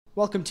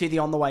Welcome to the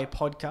On The Way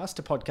podcast,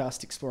 a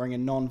podcast exploring a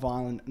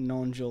non-violent,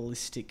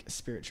 non-dualistic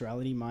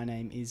spirituality. My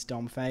name is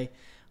Dom Fay.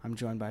 I'm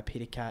joined by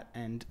Peter Catt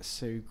and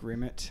Sue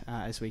Grimmett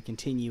as we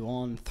continue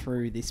on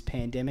through this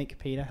pandemic.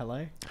 Peter,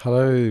 hello.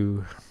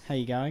 Hello. How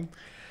you going?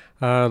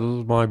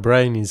 My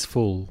brain is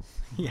full.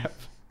 Yep.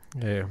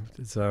 Yeah,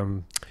 it's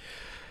a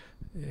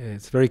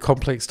very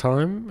complex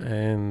time,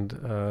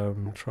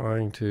 and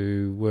trying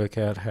to work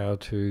out how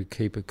to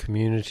keep a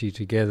community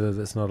together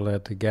that's not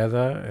allowed to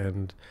gather,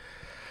 and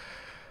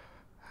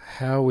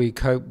how we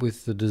cope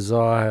with the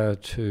desire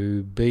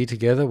to be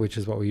together, which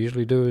is what we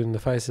usually do in the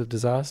face of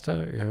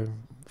disaster. You know,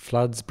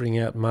 floods bring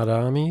out mud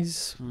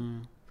armies.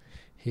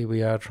 Here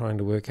we are trying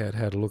to work out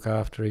how to look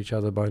after each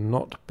other by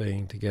not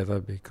being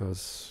together,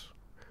 because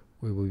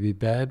we will be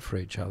bad for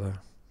each other.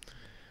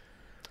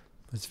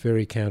 It's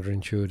very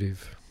counterintuitive.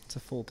 It's a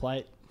full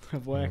plate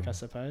of work, I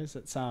suppose.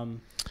 It's and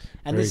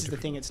Very this is the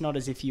thing. It's not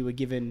as if you were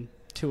given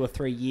 2 or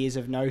 3 years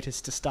of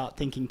notice to start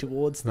thinking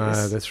towards this.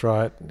 No, that's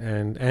right.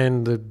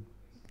 And the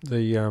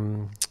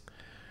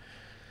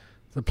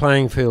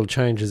playing field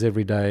changes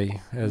every day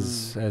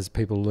as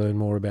people learn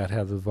more about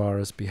how the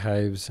virus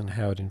behaves and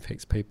how it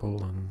infects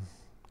people and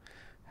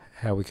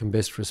how we can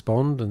best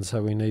respond. And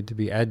so we need to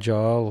be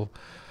agile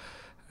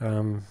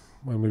when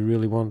we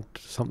really want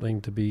something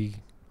to be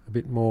a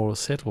bit more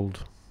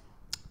settled.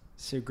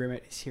 Sue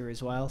Grimmett is here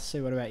as well.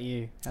 Sue, what about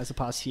you? How's the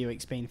past few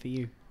weeks been for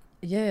you?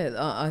 Yeah,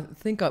 I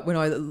think when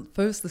I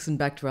first listened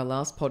back to our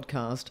last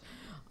podcast,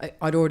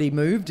 I'd already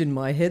moved in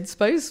my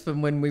headspace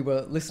from when we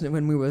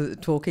were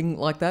talking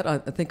like that. I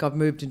think I've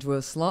moved into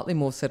a slightly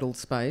more settled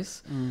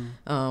space,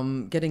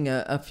 getting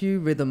a few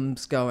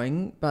rhythms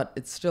going, but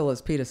it's still,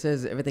 as Peter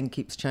says, everything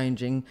keeps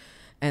changing.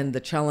 And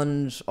the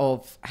challenge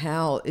of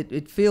how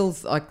it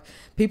feels like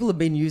people have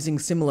been using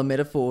similar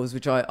metaphors,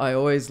 which I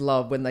always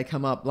love when they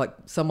come up. Like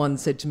someone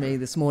said to me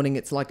this morning,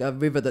 it's like a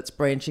river that's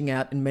branching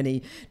out in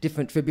many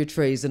different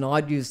tributaries. And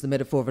I'd use the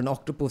metaphor of an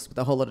octopus with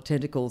a whole lot of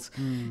tentacles.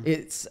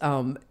 It's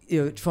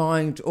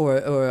trying to,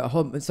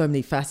 or so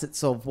many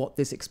facets of what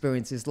this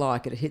experience is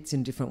like. It hits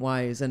in different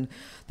ways. And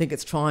I think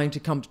it's trying to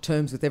come to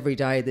terms with every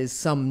day there's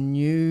some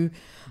new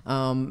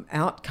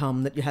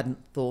outcome that you hadn't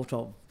thought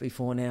of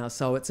before now.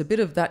 So it's a bit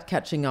of that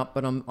catching up,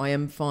 but I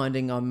am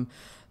finding I'm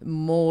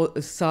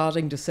more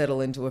starting to settle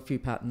into a few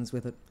patterns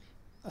with it.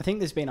 I think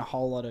there's been a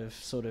whole lot of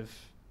sort of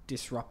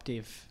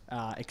disruptive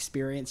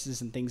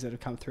experiences and things that have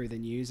come through the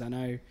news. I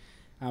know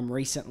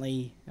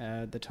recently,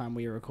 the time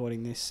we were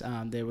recording this,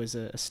 there was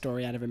a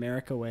story out of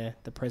America where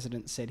the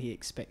president said he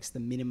expects the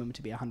minimum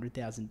to be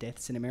 100,000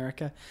 deaths in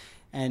America.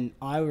 And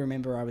I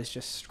remember I was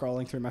just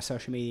scrolling through my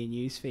social media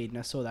news feed and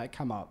I saw that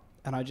come up.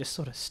 And I just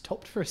sort of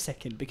stopped for a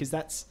second because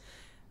that's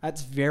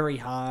very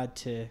hard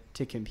to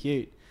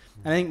compute.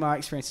 And I think my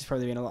experience has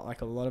probably been a lot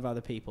like a lot of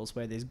other people's,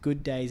 where there's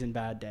good days and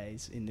bad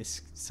days in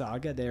this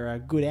saga. There are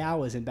good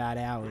hours and bad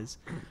hours.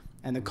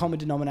 And the common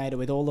denominator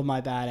with all of my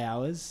bad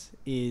hours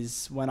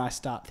is when I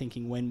start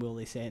thinking, when will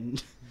this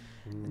end?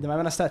 The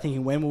moment I start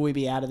thinking, when will we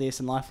be out of this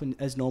and life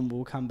as normal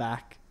will come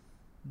back,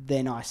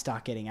 then I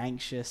start getting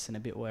anxious and a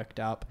bit worked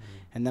up.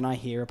 And then I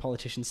hear a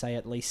politician say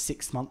at least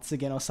 6 months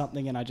again or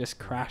something, and I just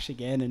crash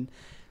again. And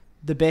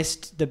the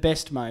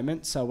best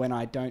moment, so when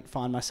I don't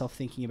find myself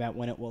thinking about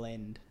when it will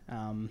end.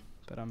 I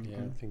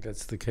think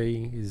that's the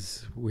key,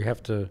 is we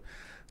have to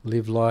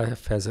live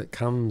life as it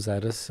comes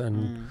at us.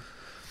 And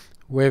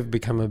we've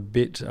become a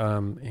bit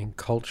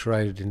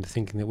enculturated into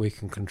thinking that we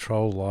can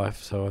control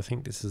life. So I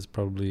think this is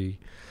probably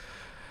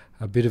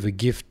a bit of a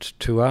gift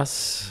to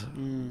us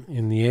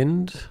in the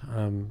end,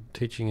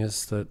 teaching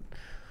us that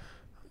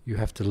you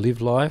have to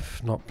live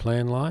life, not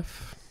plan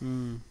life.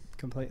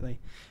 Completely.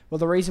 Well,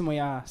 the reason we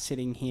are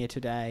sitting here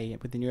today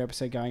with the new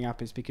episode going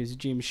up is because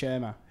Jim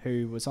Shermer,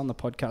 who was on the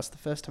podcast the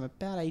first time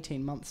about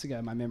 18 months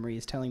ago, my memory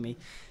is telling me,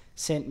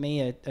 sent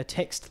me a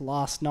text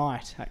last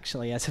night,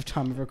 actually, as of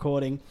time of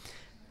recording,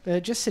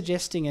 just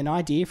suggesting an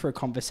idea for a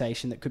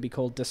conversation that could be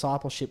called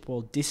Discipleship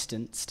While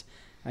Distanced.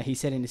 He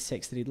said in his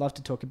text that he'd love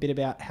to talk a bit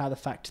about how the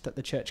fact that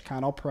the church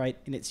can't operate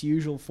in its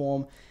usual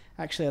form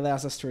actually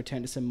allows us to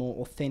return to some more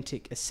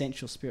authentic,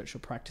 essential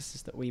spiritual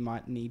practices that we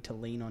might need to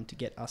lean on to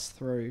get us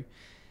through.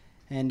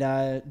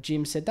 And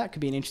Jim said that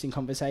could be an interesting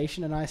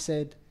conversation. And I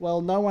said, well,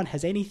 no one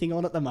has anything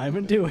on at the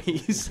moment, do we?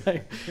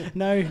 So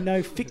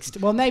no fixed...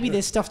 Well, maybe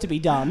there's stuff to be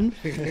done,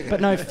 but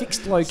no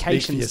fixed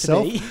locations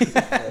to be.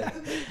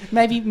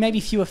 maybe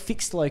fewer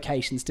fixed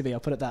locations to be, I'll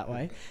put it that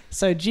way.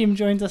 So Jim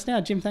joins us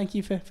now. Jim, thank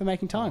you for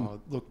making time.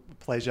 Oh, look,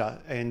 pleasure.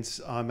 And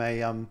I'm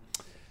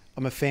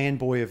a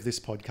fanboy of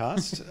this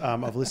podcast.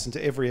 I've listened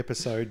to every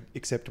episode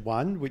except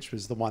one, which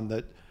was the one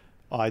that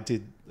I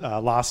did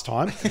last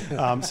time.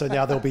 So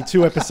now there'll be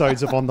 2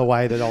 episodes of On the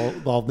Way that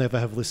I'll never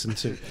have listened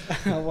to.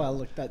 Well,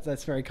 look,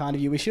 that's very kind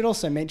of you. We should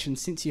also mention,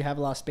 since you have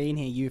last been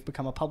here, you've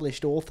become a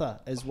published author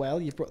as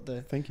well. You've brought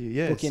the Thank you.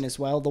 Yes. book in as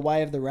well, The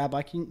Way of the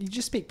Rabbi. Can you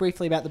just speak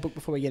briefly about the book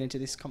before we get into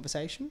this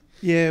conversation?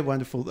 Yeah,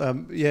 wonderful.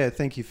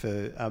 Thank you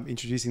for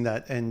introducing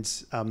that.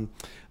 And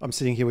I'm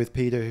sitting here with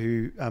Peter,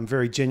 who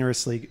very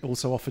generously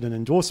also offered an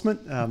endorsement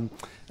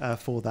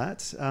for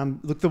that.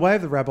 Look, The Way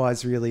of the Rabbi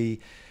is really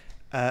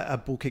a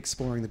book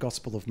exploring the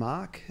Gospel of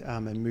Mark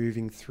and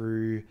moving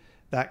through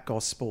that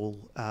gospel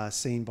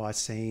scene by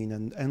scene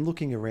and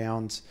looking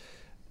around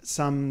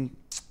some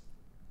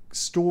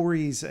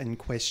stories and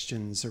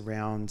questions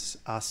around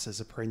us as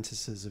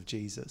apprentices of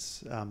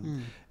Jesus.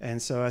 And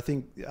so I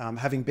think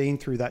having been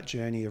through that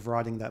journey of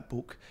writing that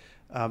book,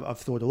 I've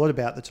thought a lot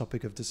about the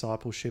topic of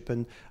discipleship,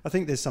 and I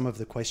think there's some of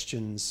the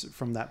questions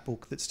from that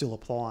book that still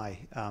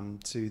apply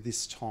to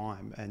this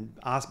time and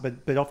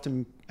but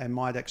often and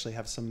might actually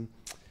have some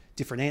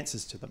different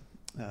answers to them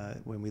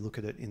when we look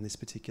at it in this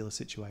particular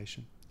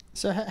situation.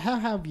 So how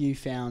have you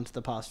found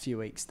the past few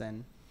weeks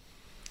then?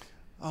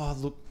 Oh,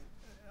 look,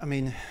 I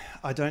mean,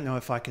 I don't know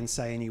if I can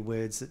say any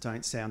words that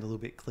don't sound a little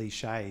bit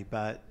cliche,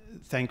 but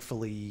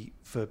thankfully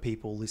for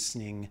people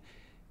listening,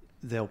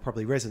 they'll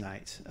probably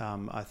resonate.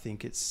 I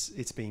think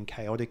it's been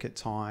chaotic at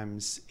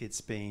times.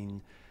 It's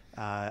been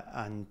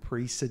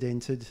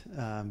unprecedented.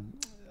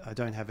 I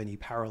don't have any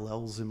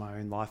parallels in my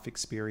own life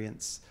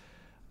experience.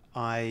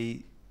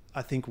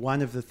 I think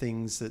one of the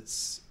things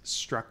that's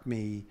struck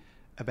me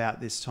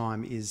about this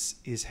time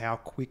is how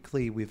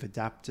quickly we've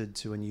adapted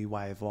to a new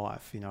way of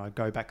life. You know, I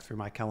go back through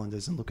my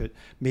calendars and look at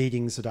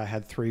meetings that I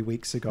had 3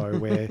 weeks ago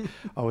where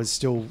I was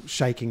still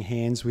shaking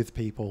hands with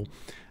people.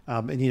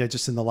 And, you know,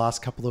 just in the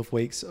last couple of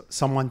weeks,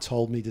 someone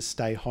told me to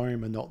stay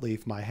home and not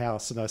leave my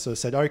house. And I sort of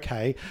said,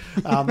 okay,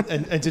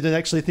 and didn't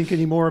actually think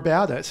any more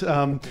about it.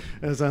 It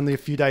was only a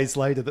few days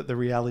later that the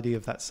reality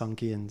of that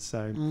sunk in.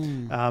 So,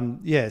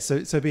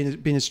 so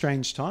been a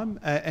strange time.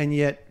 And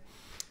yet,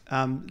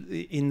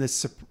 in the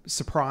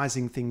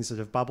surprising things that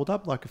have bubbled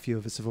up, like a few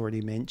of us have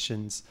already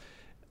mentioned,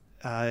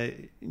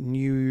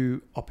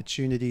 new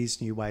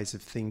opportunities, new ways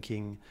of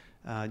thinking,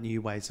 new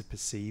ways of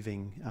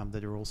perceiving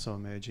that are also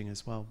emerging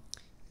as well.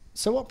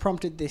 So what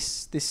prompted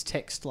this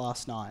text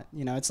last night?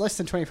 You know, it's less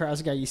than 24 hours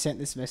ago you sent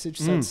this message,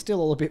 so it's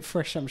still all a bit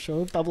fresh, I'm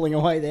sure, bubbling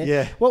away there.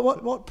 Yeah.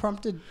 What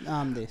prompted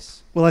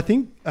this? Well, I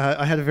think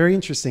I had a very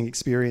interesting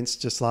experience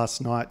just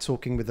last night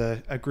talking with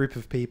a group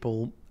of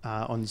people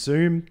on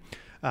Zoom.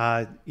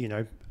 You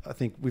know, I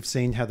think we've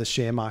seen how the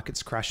share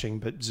market's crashing,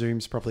 but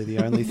Zoom's probably the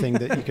only thing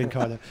that you can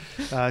kind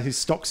of, whose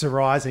stocks are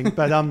rising.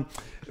 But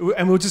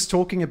and we're just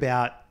talking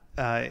about,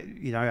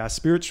 you know, our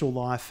spiritual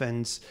life.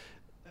 And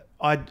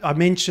I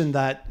mentioned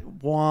that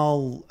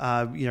while,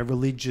 you know,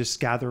 religious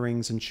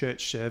gatherings and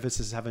church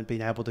services haven't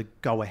been able to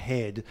go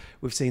ahead,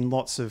 we've seen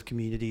lots of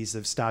communities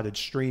have started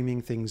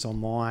streaming things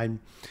online.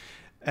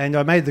 And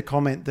I made the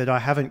comment that I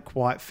haven't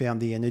quite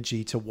found the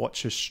energy to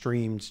watch a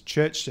streamed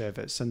church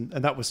service. And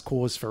that was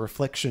cause for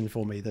reflection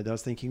for me, that I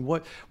was thinking,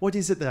 what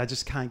is it that I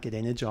just can't get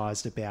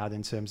energized about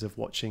in terms of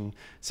watching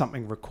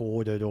something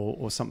recorded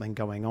or something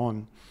going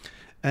on?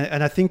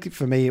 And I think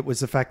for me, it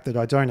was the fact that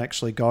I don't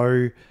actually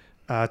go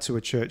to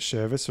a church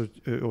service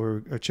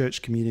or a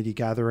church community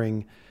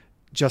gathering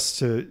just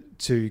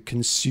to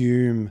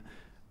consume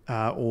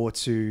or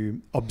to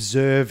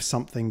observe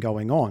something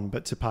going on,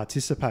 but to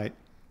participate.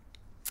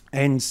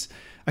 And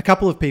a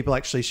couple of people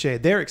actually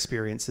shared their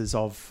experiences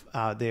of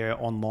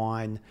their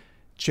online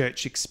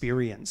church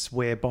experience,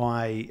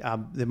 whereby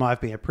there might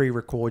have been a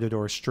pre-recorded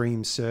or a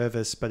streamed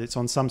service, but it's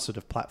on some sort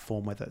of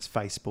platform, whether it's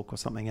Facebook or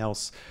something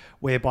else,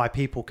 whereby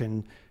people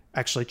can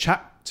actually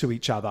chat to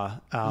each other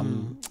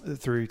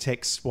through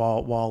text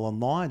while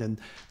online. And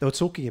they were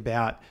talking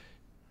about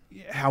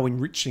how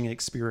enriching an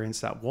experience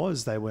that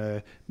was. They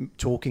were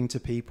talking to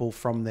people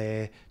from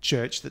their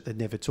church that they'd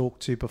never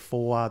talked to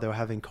before. They were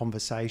having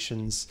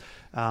conversations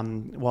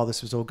while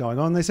this was all going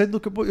on. They said,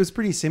 look, it was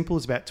pretty simple. It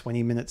was about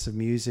 20 minutes of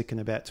music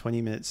and about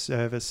 20 minutes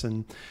service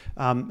and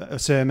a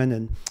sermon.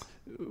 And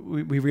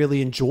we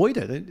really enjoyed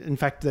it. In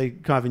fact, they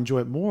kind of enjoy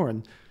it more.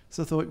 And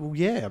so I thought, well,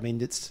 yeah, I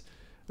mean, it's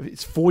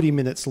 40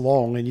 minutes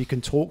long and you can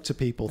talk to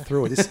people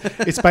through it.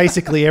 It's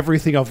basically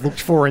everything I've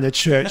looked for in a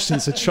church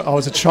since I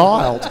was a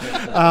child.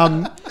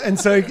 And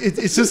so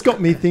it's just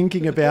got me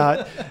thinking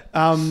about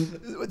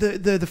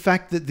the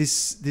fact that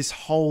this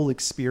whole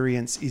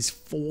experience is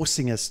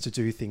forcing us to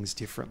do things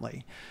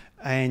differently.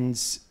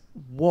 And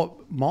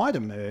what might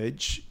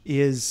emerge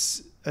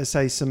is,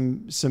 say,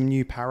 some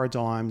new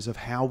paradigms of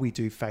how we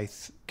do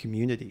faith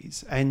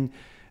communities.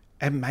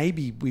 And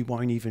maybe we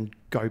won't even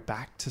go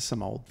back to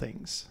some old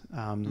things.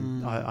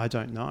 I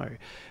don't know.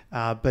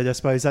 But I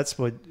suppose that's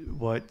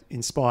what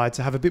inspired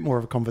to have a bit more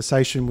of a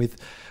conversation with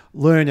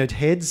learned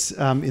heads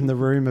in the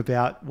room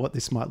about what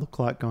this might look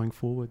like going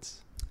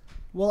forwards.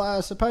 Well, I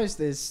suppose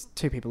there's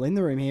two people in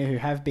the room here who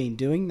have been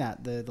doing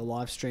that, the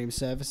live stream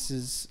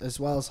services, as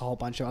well as a whole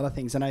bunch of other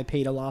things. I know,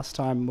 Peter, last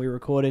time we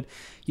recorded,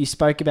 you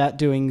spoke about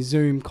doing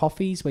Zoom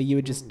coffees where you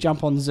would just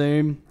jump on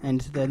Zoom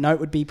and the note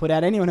would be put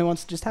out. Anyone who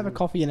wants to just have a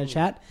coffee and a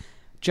chat,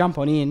 jump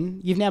on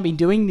in. You've now been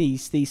doing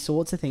these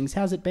sorts of things.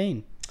 How's it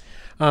been?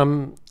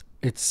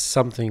 It's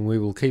something we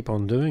will keep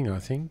on doing, I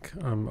think.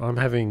 I'm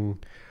having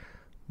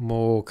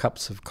more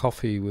cups of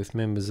coffee with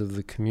members of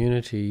the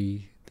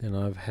community than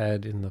I've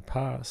had in the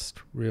past,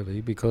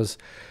 really, because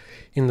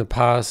in the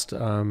past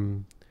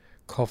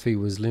coffee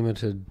was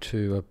limited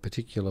to a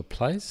particular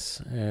place,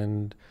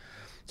 and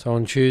so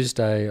on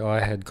Tuesday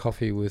I had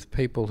coffee with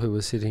people who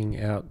were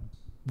sitting out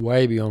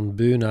way beyond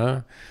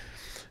Boonah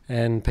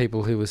and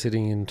people who were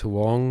sitting in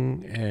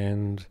Toowong,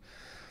 and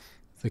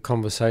the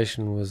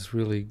conversation was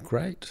really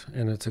great,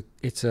 and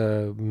it's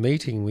a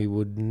meeting we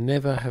would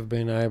never have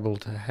been able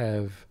to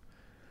have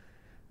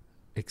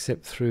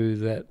except through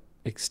that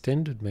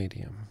extended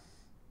medium.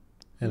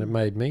 And it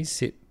made me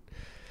sit,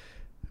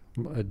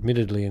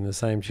 admittedly in the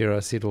same chair I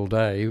sit all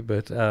day,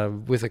 but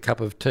with a cup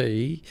of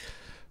tea,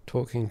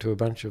 talking to a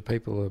bunch of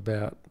people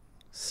about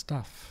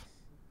stuff.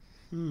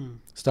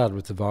 Started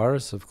with the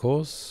virus, of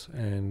course,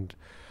 and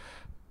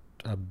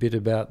a bit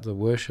about the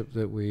worship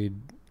that we'd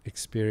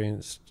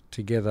experienced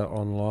together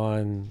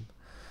online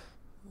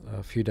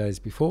a few days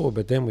before,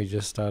 but then we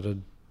just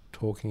started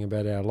talking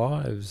about our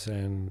lives,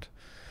 and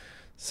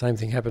same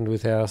thing happened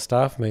with our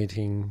staff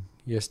meeting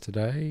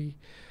yesterday.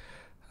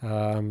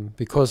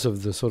 Because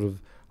of the sort of,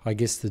 I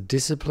guess, the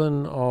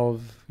discipline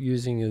of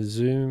using a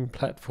Zoom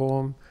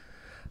platform,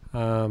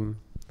 I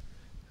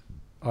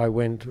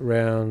went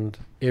around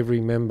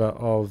every member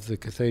of the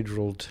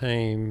cathedral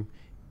team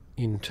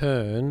in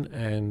turn,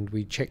 and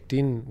we checked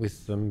in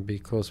with them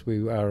because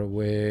we are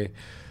aware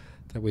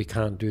that we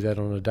can't do that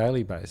on a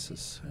daily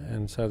basis.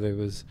 And so there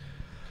was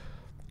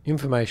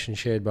information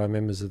shared by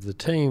members of the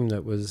team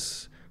that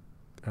was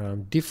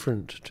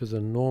different to the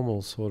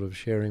normal sort of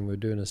sharing we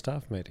do in a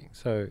staff meeting.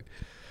 So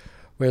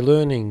we're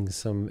learning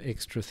some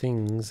extra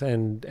things,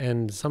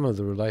 and some of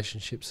the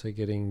relationships are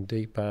getting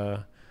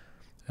deeper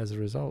as a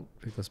result,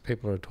 because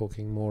people are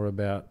talking more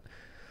about,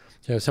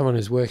 someone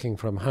who's working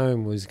from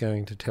home was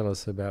going to tell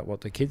us about what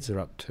the kids are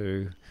up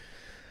to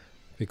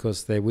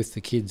because they're with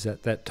the kids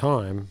at that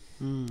time.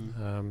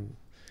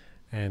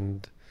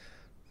 And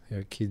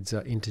kids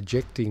are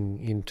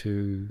interjecting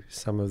into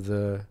some of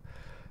the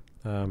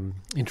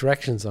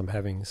interactions I'm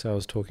having. So I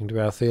was talking to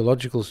our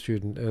theological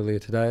student earlier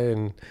today,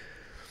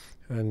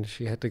 and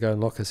she had to go and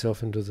lock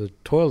herself into the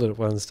toilet at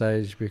one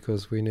stage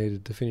because we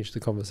needed to finish the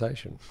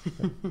conversation.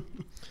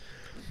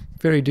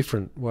 Very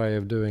different way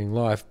of doing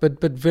life, but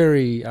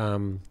very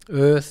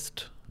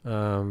earthed,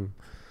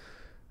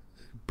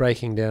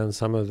 breaking down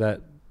some of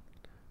that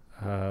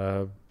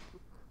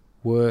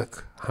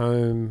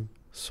work-home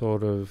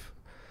sort of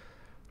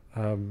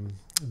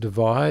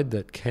divide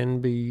that can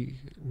be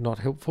not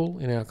helpful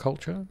in our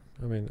culture.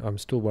 I mean, I'm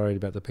still worried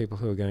about the people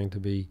who are going to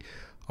be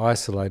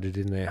isolated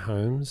in their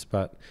homes,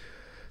 but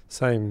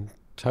same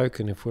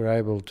token, if we're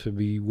able to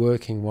be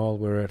working while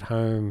we're at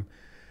home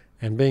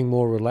and being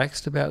more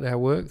relaxed about our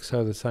work,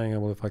 so they're saying,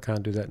 well, if I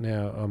can't do that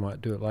now, I might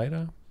do it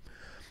later,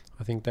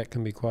 I think that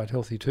can be quite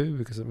healthy too,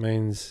 because it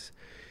means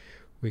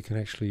we can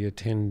actually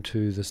attend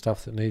to the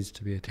stuff that needs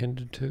to be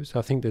attended to. So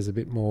I think there's a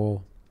bit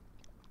more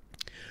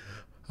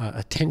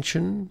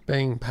attention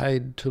being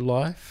paid to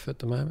life at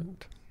the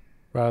moment,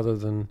 rather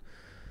than,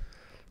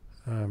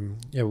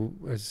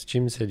 as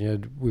Jim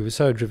said, we were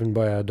so driven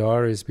by our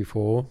diaries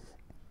before.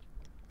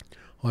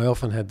 I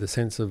often had the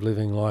sense of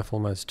living life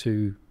almost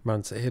 2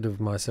 months ahead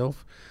of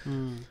myself.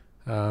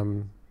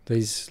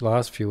 These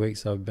last few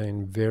weeks I've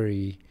been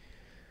very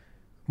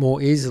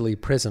more easily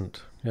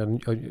present.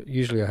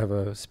 Usually I have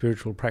a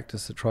spiritual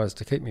practice that tries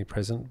to keep me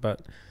present,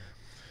 but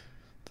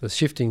the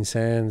shifting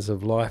sands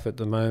of life at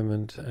the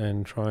moment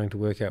and trying to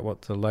work out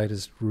what the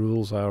latest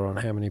rules are on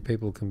how many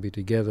people can be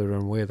together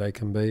and where they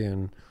can be,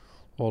 and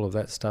all of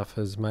that stuff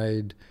has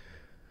made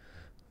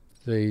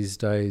these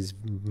days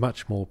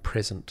much more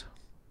present.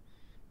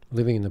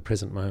 Living in the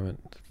present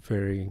moment,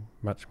 very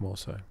much more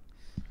so.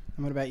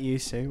 And what about you,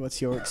 Sue?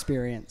 What's your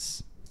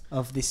experience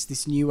of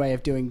this new way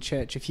of doing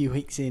church a few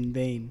weeks in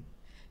been?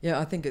 Yeah,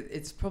 I think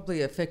it's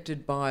probably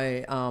affected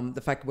by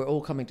the fact we're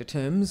all coming to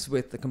terms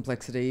with the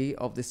complexity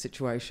of this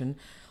situation.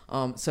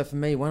 So for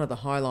me, one of the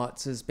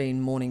highlights has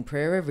been morning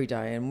prayer every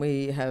day, and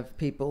we have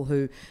people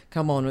who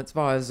come on, it's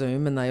via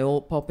Zoom, and they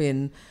all pop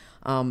in,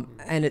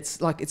 and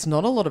it's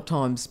not a lot of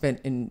time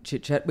spent in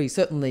chit-chat. We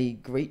certainly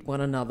greet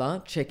one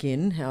another, check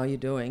in, how are you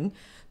doing,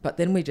 but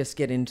then we just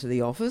get into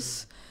the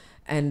office.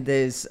 And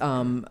there's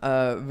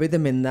a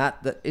rhythm in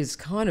that is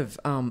kind of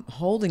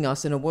holding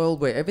us in a world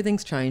where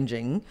everything's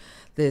changing.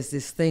 there's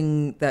this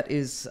thing that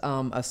is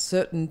a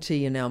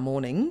certainty in our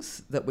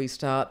mornings that we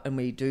start and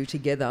we do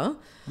together.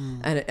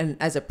 And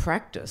as a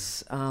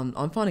practice,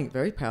 I'm finding it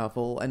very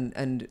powerful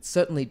and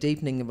certainly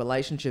deepening in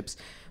relationships,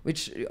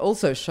 which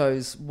also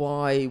shows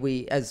why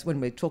when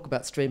we talk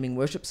about streaming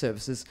worship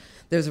services,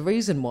 there's a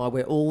reason why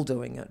we're all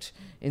doing it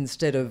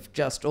instead of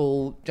just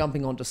all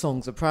jumping onto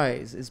songs of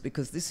praise, is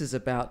because this is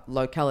about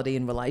locality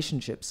and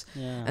relationships.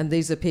 Yeah. And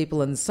these are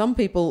people, and some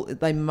people,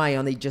 they may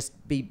only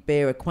just be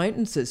bare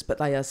acquaintances, but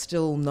they are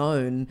still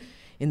known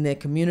in their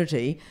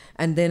community.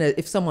 And then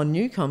if someone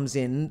new comes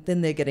in, then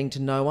they're getting to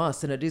know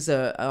us, and it is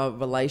a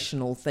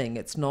relational thing.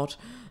 It's not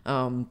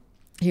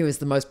here is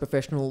the most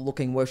professional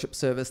looking worship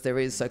service there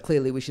is, so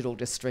clearly we should all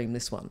just stream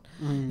this one.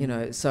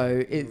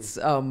 So it's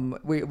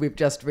we've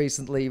just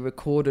recently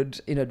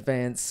recorded in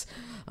advance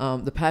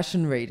the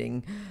Passion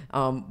reading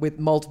with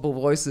multiple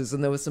voices,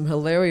 and there were some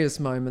hilarious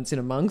moments in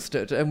amongst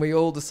it, and we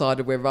all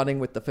decided we're running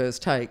with the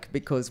first take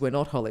because we're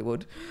not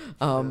Hollywood,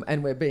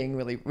 and we're being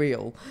really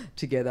real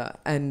together.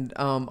 And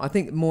I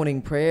think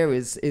morning prayer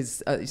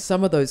is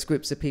some of those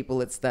groups of people,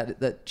 it's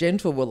that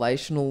gentle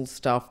relational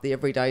stuff, the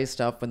everyday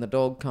stuff when the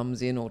dog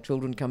comes in or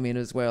children come in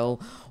as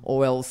well,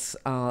 or else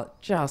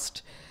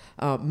just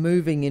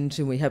moving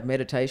into, we have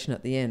meditation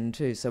at the end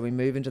too, so we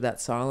move into that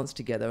silence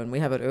together, and we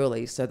have it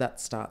early, so that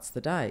starts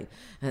the day.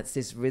 And it's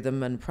this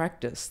rhythm and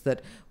practice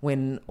that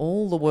when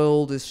all the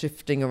world is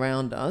shifting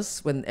around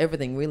us, when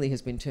everything really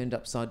has been turned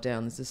upside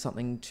down, this is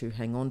something to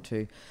hang on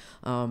to.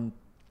 And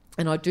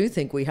I do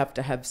think we have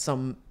to have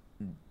some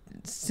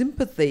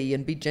sympathy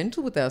and be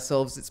gentle with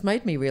ourselves. It's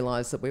made me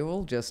realise that we're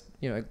all just,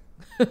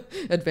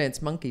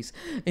 advanced monkeys,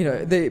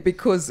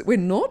 because we're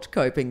not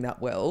coping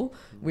that well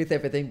with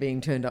everything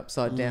being turned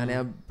upside down.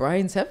 Our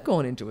brains have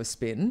gone into a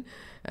spin,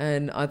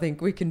 and I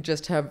think we can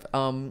just have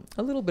a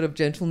little bit of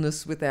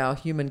gentleness with our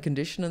human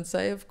condition and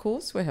say, of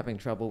course we're having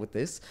trouble with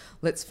this.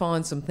 Let's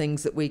find some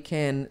things that we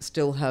can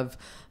still have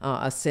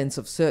a sense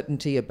of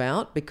certainty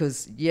about,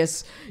 because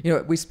yes,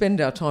 we spend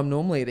our time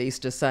normally at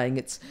Easter saying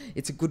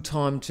it's a good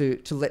time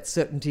to let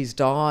certainties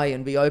die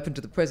and be open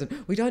to the present.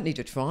 We don't need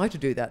to try to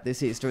do that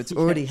this Easter. It's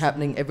already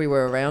happening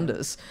everywhere around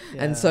us.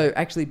 Yeah. And so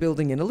actually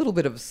building in a little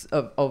bit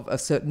of a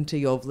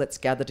certainty of let's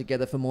gather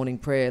together for morning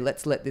prayer.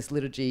 Let's let this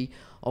liturgy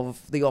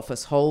of the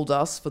office hold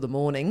us for the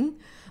morning.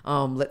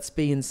 Let's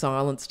be in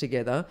silence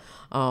together,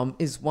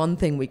 is one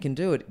thing we can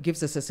do. It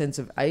gives us a sense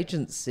of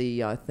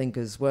agency, I think,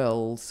 as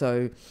well.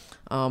 So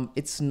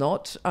it's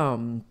not...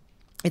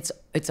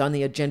 It's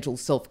only a gentle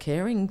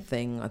self-caring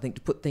thing, I think,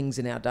 to put things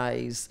in our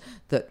days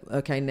that,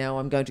 okay, now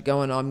I'm going to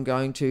go and I'm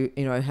going to,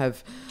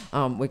 have,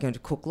 we're going to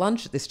cook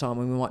lunch at this time,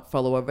 and we might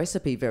follow a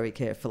recipe very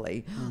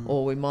carefully.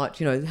 Or we might,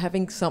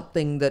 having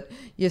something that,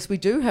 yes, we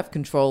do have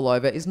control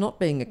over, is not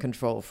being a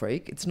control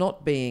freak. It's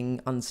not being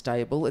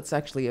unstable. It's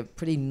actually a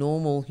pretty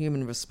normal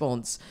human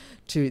response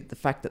to the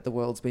fact that the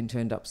world's been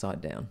turned upside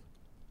down.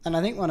 And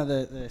I think one of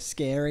the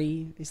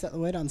scary, is that the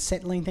word,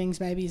 unsettling things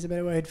maybe is a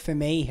better word for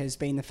me, has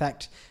been the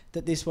fact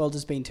that this world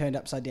has been turned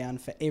upside down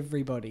for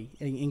everybody,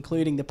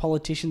 including the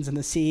politicians and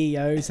the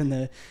CEOs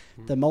and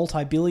the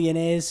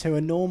multi-billionaires who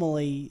are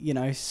normally,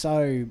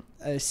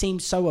 seem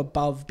so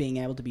above being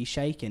able to be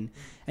shaken.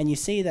 And you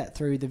see that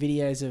through the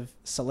videos of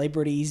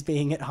celebrities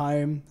being at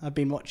home. I've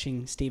been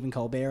watching Stephen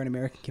Colbert, an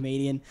American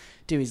comedian,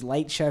 do his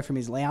late show from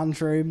his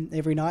lounge room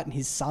every night, and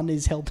his son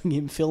is helping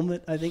him film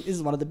it. I think this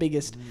is one of the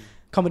biggest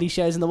comedy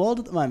shows in the world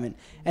at the moment.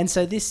 And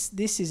so this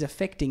is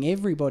affecting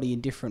everybody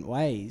in different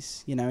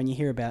ways, and you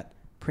hear about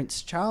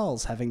Prince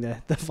Charles having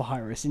the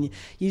virus, and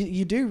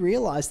you do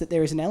realise that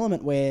there is an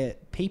element where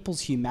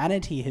people's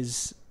humanity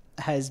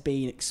has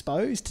been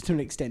exposed to an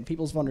extent.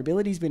 People's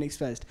vulnerability has been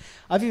exposed.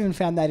 I've even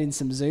found that in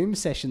some Zoom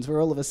sessions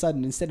where all of a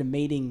sudden, instead of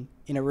meeting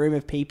in a room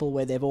of people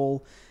where they've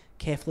all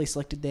carefully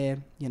selected their,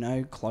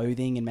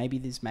 clothing, and maybe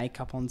there's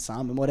makeup on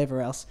some and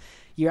whatever else,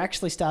 you're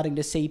actually starting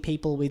to see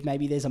people with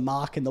maybe there's a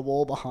mark in the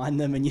wall behind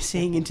them, and you're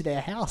seeing into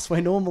their house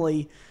where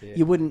normally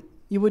you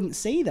wouldn't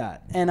see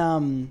that. And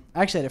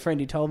I actually had a friend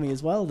who told me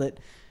as well that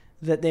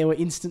there were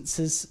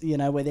instances,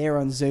 where they're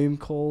on Zoom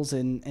calls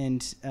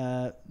and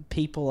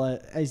people are,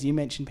 as you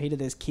mentioned, Peter,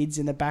 there's kids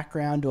in the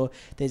background, or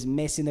there's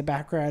mess in the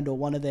background, or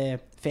one of their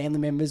family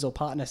members or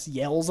partners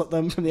yells at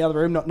them from the other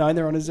room, not knowing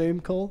they're on a Zoom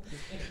call.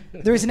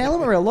 There is an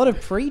element where a lot of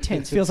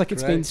pretense feels like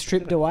it's been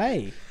stripped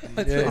away.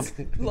 Yes.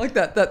 Like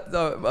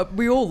that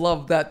we all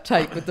love that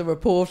take with the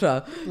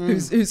reporter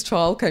whose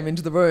child came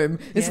into the room.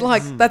 It's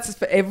like that's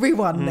for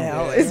everyone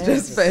now. It's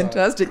just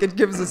fantastic. It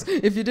gives us,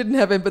 if you didn't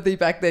have empathy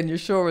back then, you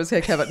sure as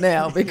heck have it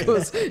now,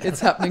 because it's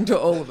happening to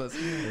all of us.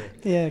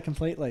 Yeah,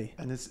 completely.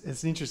 And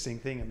it's an interesting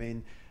thing. I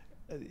mean,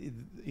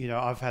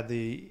 I've had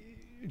the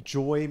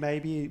joy,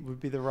 maybe would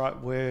be the right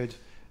word,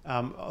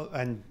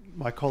 and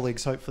my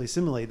colleagues hopefully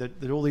similarly,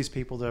 that all these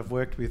people that I've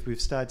worked with,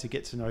 we've started to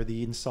get to know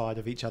the inside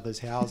of each other's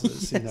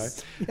houses.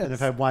 Yes. And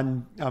I've had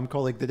one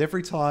colleague that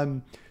every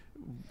time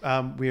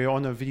we're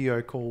on a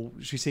video call,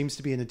 she seems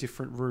to be in a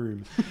different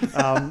room,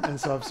 and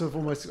so I've sort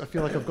of I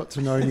feel like I've got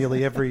to know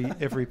nearly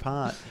every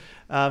part.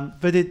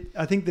 But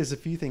I think there's a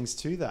few things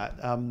to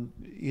that.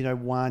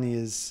 One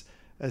is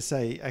as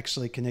say,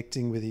 actually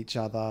connecting with each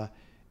other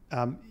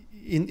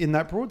in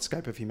that broad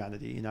scope of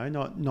humanity,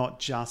 not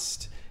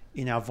just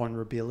in our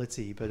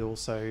vulnerability, but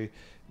also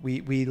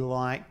we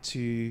like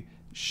to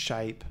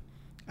shape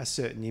a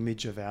certain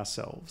image of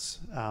ourselves.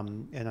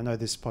 And I know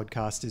this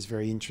podcast is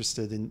very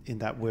interested in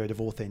that word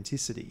of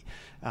authenticity.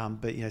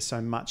 But,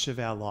 so much of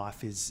our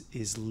life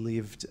is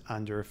lived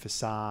under a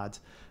facade,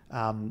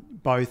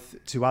 both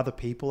to other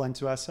people and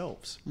to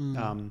ourselves.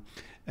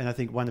 And I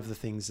think one of the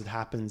things that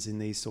happens in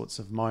these sorts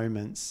of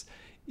moments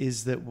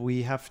is that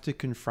we have to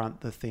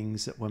confront the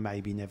things that were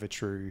maybe never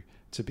true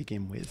to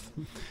begin with.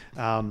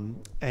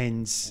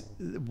 And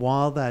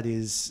while that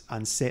is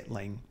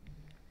unsettling,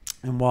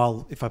 and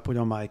while, if I put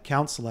on my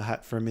counsellor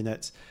hat for a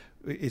minute,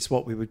 it's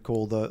what we would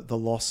call the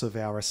loss of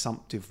our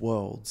assumptive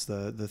worlds,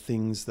 the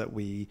things that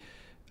we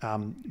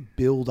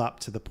build up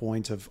to the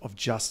point of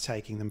just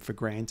taking them for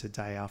granted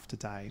day after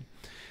day.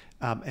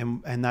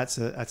 And that's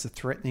a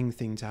threatening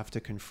thing to have to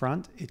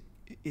confront.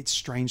 It's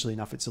strangely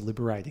enough, it's a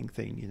liberating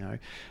thing,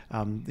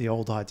 the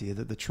old idea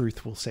that the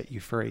truth will set you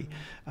free,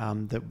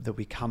 that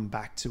we come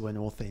back to an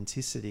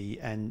authenticity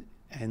and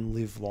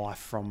live life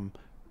from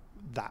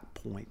that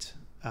point,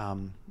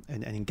 and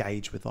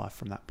engage with life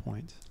from that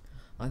point.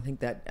 I think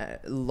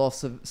that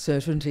loss of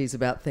certainties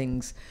about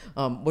things,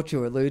 what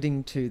you're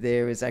alluding to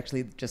there is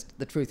actually just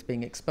the truth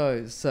being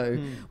exposed. So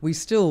we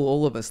still,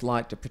 all of us,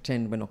 like to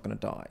pretend we're not going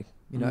to die.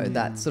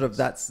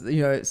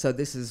 So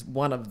this is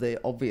one of the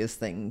obvious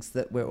things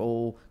that we're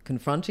all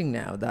confronting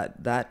now,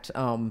 that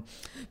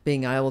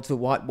being able to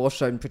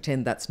whitewash and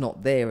pretend that's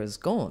not there is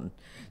gone.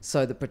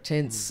 So the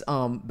pretense,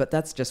 but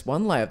that's just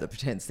one layer of the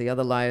pretense. The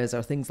other layers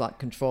are things like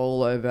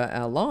control over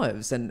our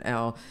lives and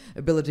our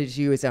ability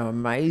to use our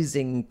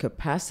amazing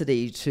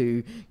capacity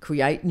to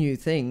create new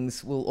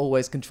things will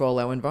always control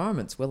our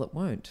environments. Well, it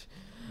won't.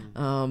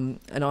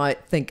 And I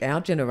think our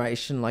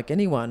generation, like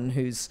anyone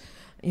who's,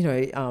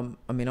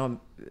 I'm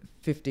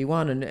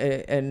 51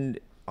 and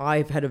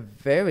I've had a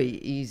very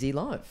easy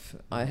life.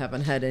 I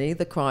haven't had any of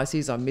the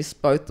crises. I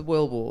missed both the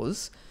world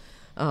wars.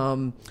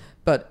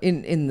 But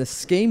in the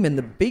scheme, in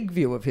the big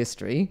view of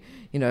history,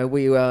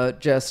 we were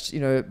just,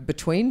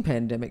 between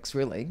pandemics,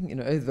 really,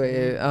 if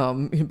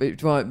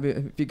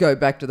you go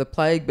back to the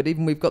plague, but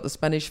even we've got the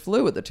Spanish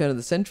flu at the turn of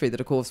the century that,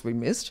 of course, we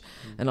missed.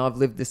 And I've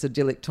lived this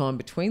idyllic time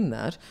between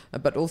that,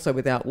 but also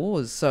without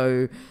wars.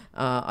 So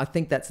I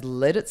think that's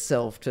led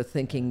itself to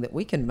thinking that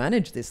we can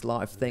manage this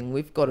life thing.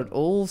 We've got it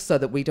all so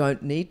that we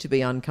don't need to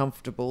be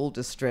uncomfortable,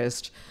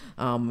 distressed.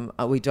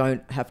 We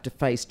don't have to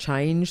face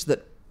change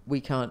that we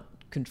can't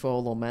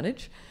control or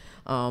manage,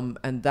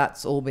 and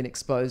that's all been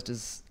exposed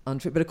as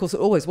untrue, but of course it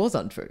always was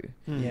untrue.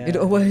 It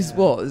always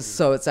was.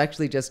 So it's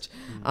actually just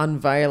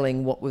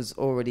unveiling what was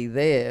already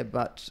there,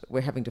 but we're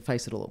having to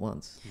face it all at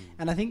once.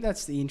 And I think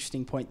that's the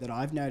interesting point that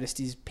I've noticed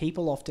is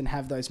people often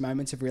have those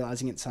moments of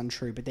realizing it's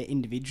untrue, but they're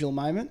individual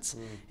moments.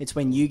 It's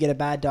when you get a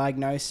bad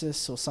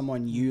diagnosis or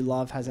someone you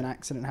love has an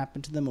accident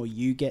happen to them, or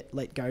you get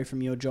let go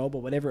from your job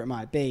or whatever it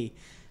might be.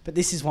 But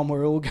this is one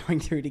we're all going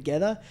through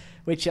together,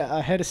 which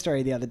I heard a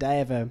story the other day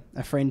of a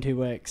friend who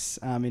works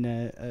in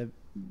a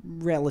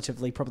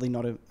relatively, probably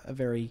not a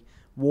very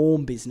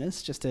warm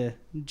business, just a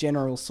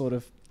general sort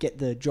of get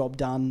the job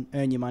done,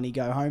 earn your money,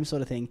 go home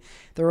sort of thing.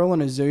 They're all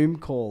on a Zoom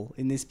call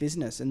in this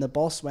business. And the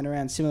boss went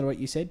around, similar to what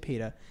you said,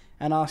 Peter,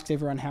 and asked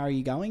everyone, how are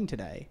you going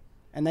today?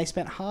 And they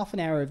spent half an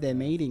hour of their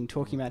meeting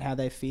talking about how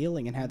they're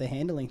feeling and how they're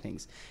handling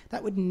things.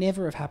 That would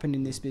never have happened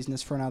in this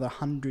business for another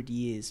 100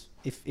 years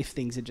if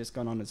things had just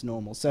gone on as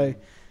normal. So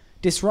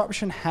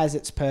disruption has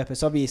its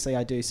purpose. Obviously,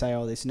 I do say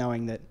all this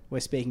knowing that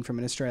we're speaking from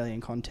an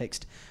Australian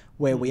context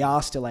where we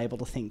are still able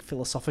to think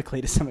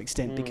philosophically to some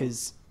extent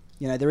because,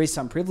 there is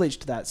some privilege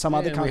to that. Some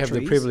other countries... we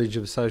have the privilege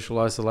of social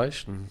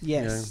isolation.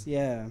 Yes,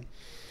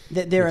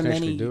 There are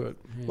many... do it.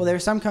 Yeah. Well, there are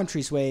some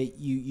countries where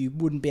you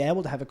wouldn't be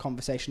able to have a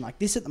conversation like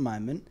this at the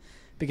moment,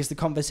 because the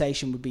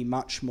conversation would be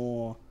much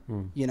more,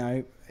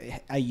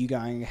 are you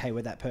going, hey,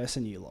 with that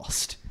person you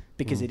lost?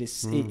 Because it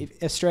is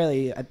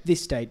Australia at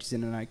this stage is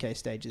in an okay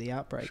stage of the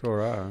outbreak.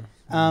 Sure are.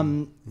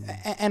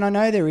 And I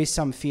know there is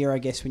some fear, I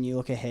guess, when you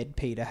look ahead,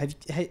 Peter.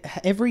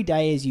 Every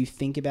day as you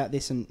think about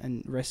this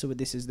and wrestle with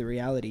this as the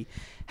reality,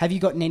 have you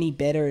gotten any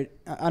better?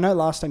 I know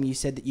last time you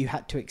said that you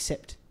had to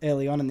accept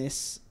early on in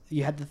this,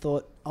 you had the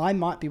thought, I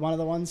might be one of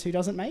the ones who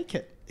doesn't make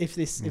it if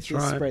this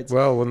spreads.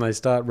 Well, when they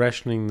start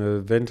rationing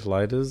the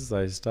ventilators,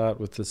 they start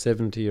with the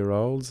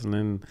 70-year-olds and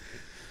then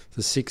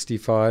the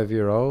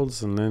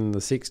 65-year-olds and then the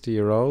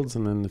 60-year-olds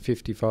and then the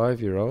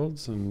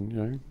 55-year-olds.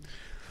 And,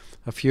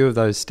 a few of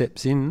those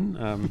steps in,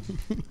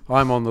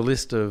 I'm on the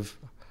list of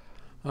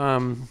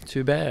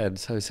too bad,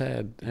 so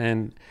sad.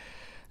 And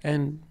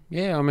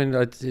yeah, I mean,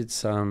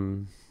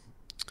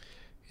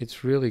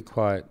 it's really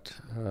quite...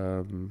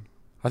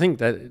 I think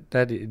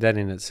that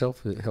in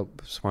itself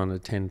helps one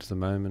attend to the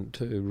moment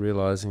too,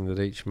 realising that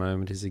each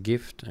moment is a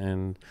gift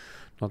and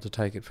not to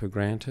take it for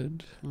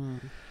granted.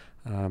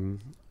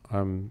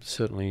 I'm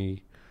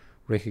certainly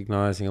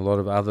recognising a lot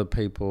of other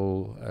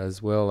people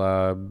as well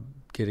are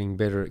getting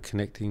better at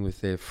connecting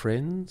with their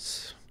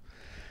friends.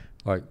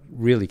 like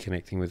really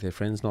connecting with their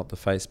friends, not the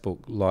Facebook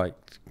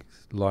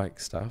like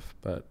stuff,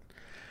 but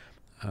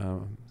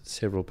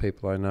several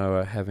people I know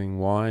are having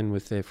wine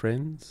with their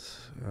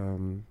friends,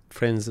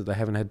 friends that they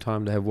haven't had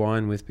time to have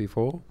wine with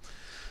before.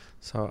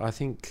 So I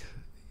think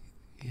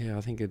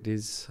it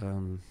is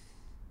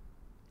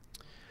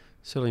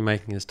certainly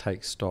making us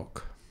take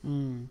stock.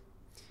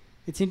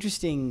 It's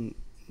interesting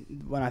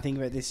when I think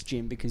about this,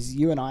 Jim, because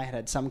you and I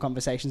had some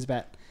conversations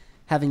about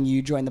having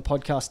you join the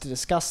podcast to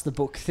discuss the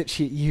book that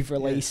you've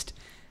released.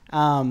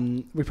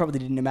 We probably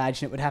didn't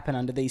imagine it would happen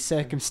under these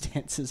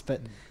circumstances,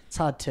 but it's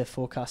hard to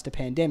forecast a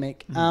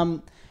pandemic.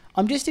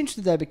 I'm just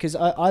interested, though, because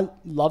I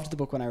loved the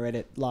book when I read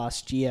it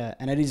last year,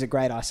 and it is a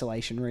great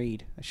isolation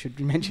read, I should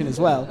mention as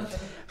well.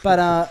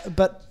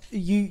 But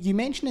you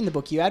mentioned in the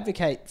book, you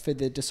advocate for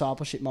the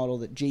discipleship model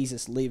that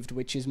Jesus lived,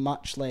 which is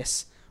much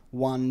less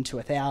 1 to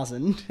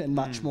 1,000 and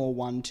much more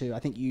 1 to, I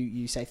think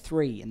you say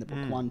 3 in the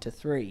book, 1 to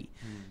 3.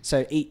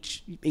 So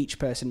each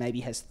person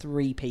maybe has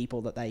 3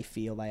 people that they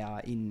feel they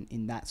are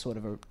in that sort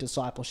of a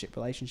discipleship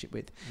relationship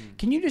with.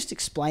 Can you just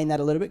explain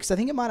that a little bit? Because I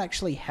think it might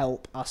actually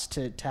help us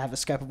to have a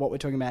scope of what we're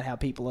talking about, how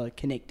people are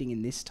connecting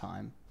in this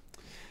time.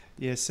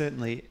 Yeah,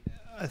 certainly.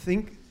 I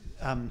think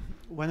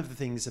one of the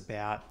things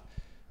about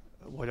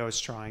what I was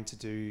trying to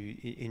do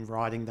in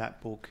writing that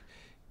book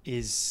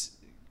is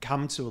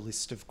come to a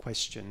list of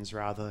questions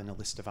rather than a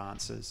list of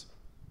answers.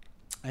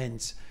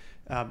 And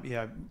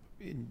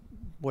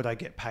what I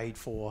get paid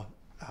for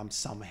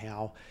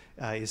somehow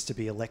is to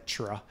be a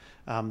lecturer.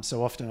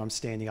 So often I'm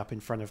standing up in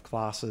front of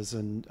classes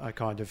and I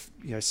kind of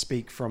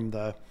speak from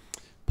the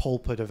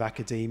pulpit of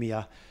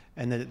academia,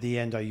 and then at the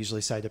end I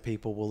usually say to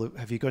people, well,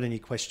 have you got any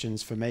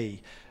questions for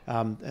me?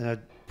 And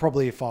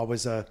probably if I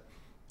was a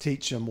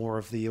teacher more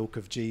of the ilk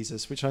of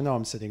Jesus, which I know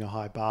I'm setting a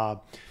high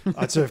bar,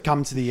 I'd sort of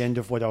come to the end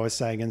of what I was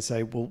saying and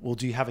say, well,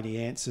 do you have any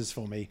answers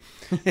for me?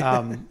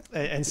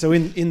 And so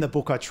in the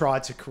book, I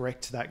tried to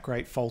correct that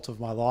great fault of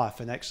my life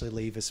and actually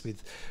leave us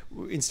with,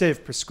 instead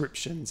of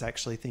prescriptions,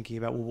 actually thinking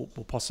about, well,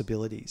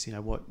 possibilities,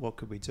 what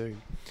could we do?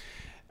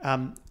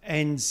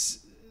 And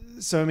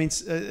so, I mean,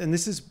 and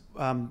this is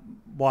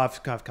why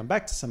I've kind of come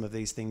back to some of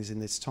these things in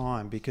this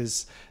time,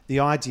 because the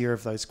idea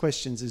of those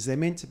questions is they're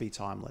meant to be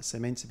timeless.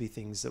 They're meant to be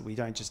things that we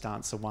don't just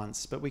answer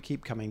once, but we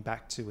keep coming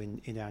back to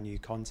in our new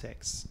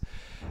contexts.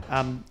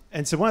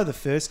 And so one of the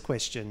first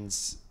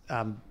questions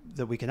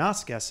that we can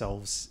ask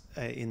ourselves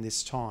in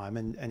this time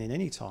and in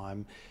any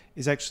time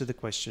is actually the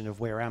question of,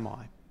 where am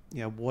I?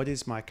 What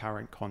is my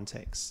current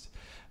context?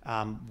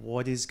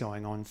 What is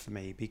going on for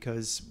me?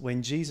 Because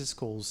when Jesus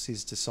calls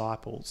his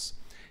disciples,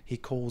 he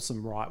calls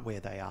them right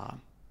where they are,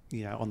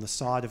 on the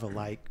side of a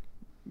lake,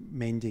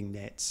 mending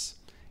nets,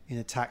 in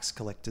a tax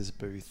collector's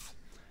booth,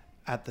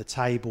 at the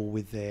table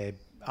with their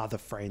other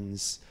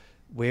friends,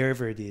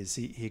 wherever it is,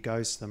 he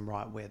goes to them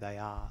right where they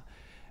are.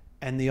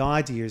 And the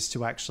idea is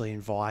to actually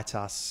invite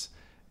us,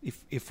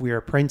 if we're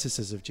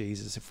apprentices of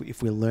Jesus,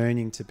 if we're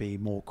learning to be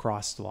more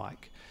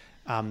Christ-like,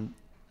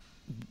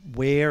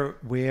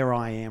 where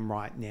I am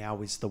right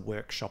now is the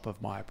workshop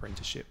of my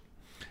apprenticeship.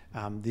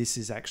 This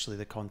is actually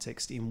the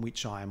context in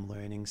which I am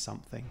learning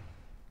something.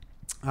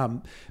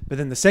 But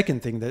then the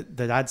second thing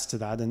that adds to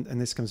that,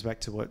 and this comes back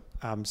to what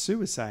Sue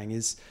was saying,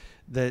 is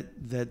that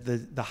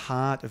the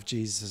heart of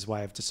Jesus'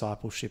 way of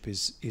discipleship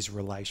is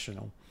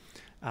relational.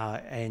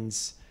 And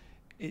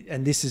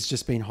this has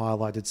just been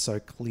highlighted so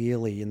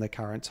clearly in the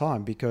current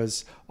time,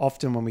 because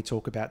often when we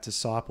talk about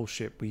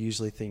discipleship, we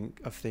usually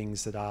think of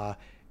things that are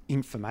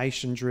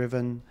information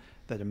driven,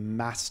 that are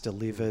mass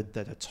delivered,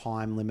 that are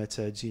time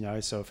limited,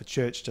 so if a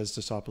church does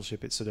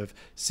discipleship, it's sort of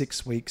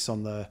 6 weeks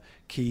on the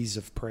keys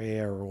of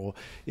prayer, or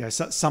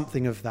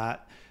something of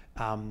that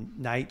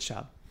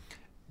nature.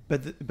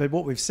 But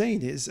what we've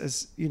seen is,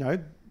 as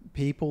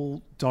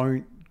people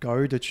don't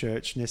go to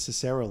church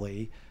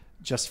necessarily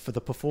just for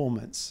the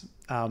performance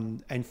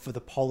and for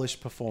the polished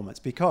performance,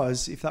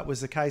 because if that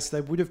was the case, they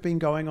would have been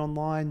going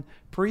online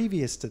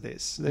previous to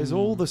this. There's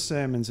all the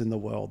sermons in the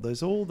world,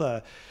 there's all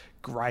the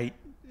great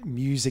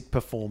music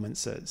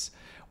performances.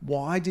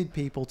 Why did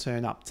people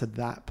turn up to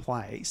that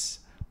place?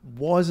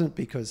 Wasn't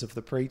because of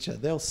the preacher.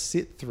 They'll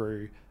sit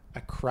through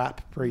a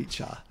crap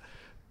preacher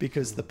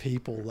because the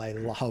people they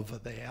love are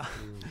there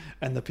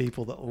and the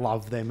people that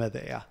love them are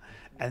there,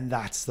 and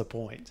that's the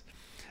point.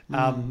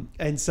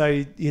 And so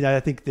I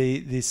think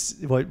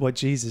what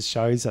Jesus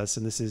shows us,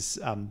 and this is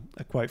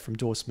a quote from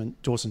Dawson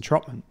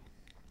Trotman,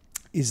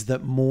 is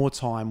that more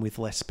time with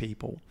less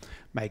people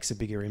makes a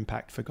bigger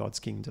impact for God's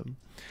kingdom.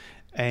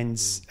 And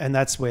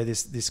that's where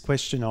this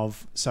question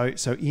of, so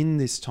in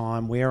this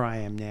time where I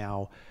am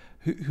now,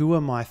 who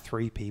are my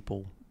 3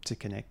 people to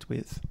connect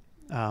with?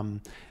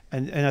 And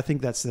I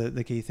think that's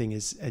the key thing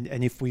is,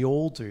 and if we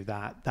all do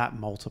that, that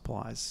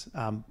multiplies.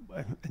 And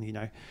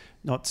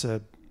not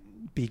to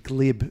be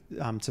glib,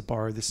 to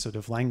borrow this sort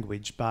of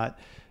language, but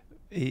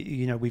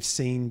we've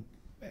seen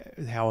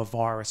how a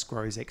virus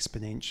grows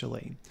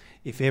exponentially.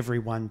 If every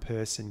one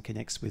person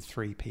connects with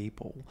 3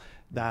 people,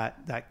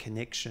 that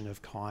connection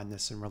of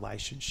kindness and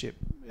relationship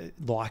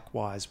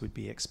likewise would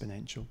be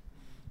exponential.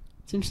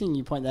 It's interesting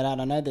you point that out.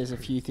 I know there's a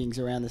few things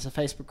around. There's a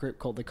Facebook group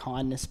called the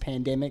Kindness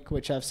Pandemic,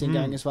 which I've seen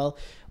going as well,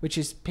 which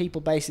is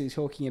people basically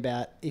talking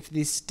about if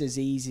this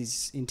disease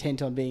is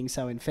intent on being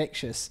so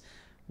infectious,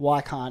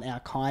 why can't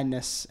our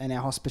kindness and our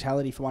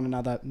hospitality for one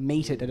another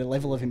meet it at a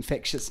level of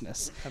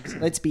infectiousness?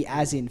 Absolutely. Let's be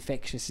as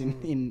infectious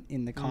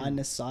in the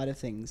kindness side of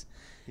things.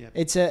 Yep.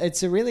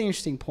 It's a really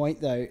interesting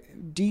point, though.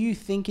 Do you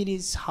think it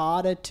is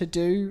harder to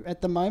do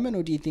at the moment,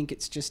 or do you think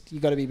it's just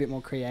you've got to be a bit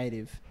more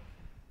creative?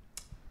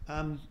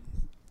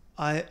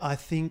 I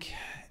think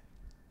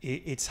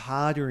it's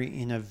harder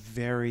in a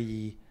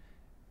very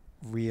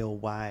real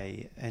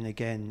way. And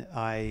again,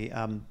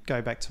 I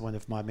go back to one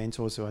of my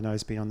mentors who I know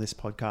has been on this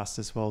podcast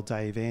as well,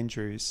 Dave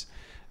Andrews.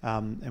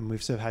 And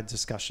we've sort of had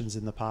discussions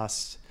in the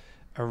past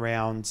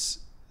around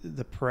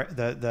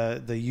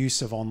the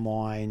use of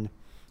online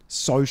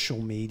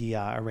social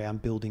media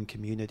around building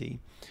community.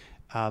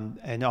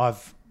 And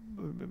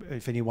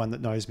if anyone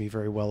that knows me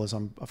very well is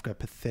I've got a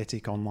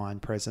pathetic online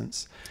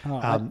presence.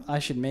 I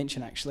should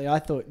mention, actually, I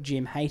thought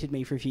Jim hated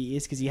me for a few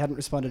years because he hadn't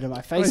responded to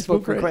my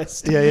Facebook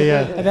request.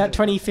 Yeah. About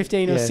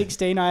 2015 or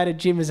 16, I added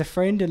Jim as a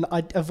friend, and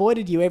I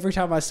avoided you every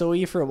time I saw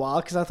you for a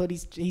while because I thought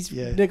he's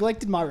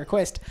neglected my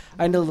request.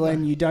 Only to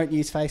learn you don't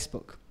use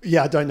Facebook.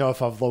 Yeah, I don't know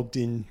if I've logged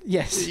in.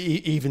 Yes,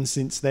 even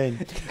since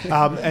then.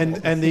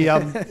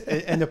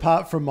 And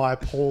apart from my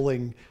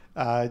appalling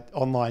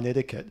online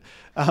etiquette,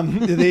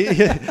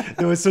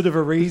 there was sort of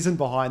a reason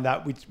behind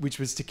that, which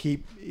was to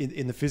keep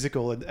in the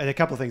physical, and a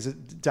couple of things.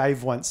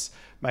 Dave once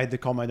made the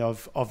comment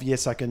of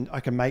yes, I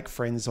can make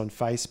friends on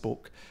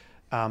Facebook,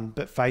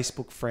 but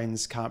Facebook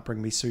friends can't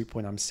bring me soup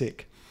when I'm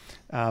sick.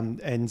 And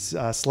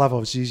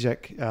Slavoj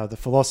Žižek, the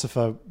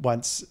philosopher,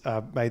 once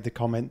made the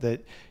comment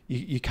that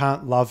you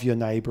can't love your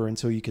neighbour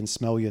until you can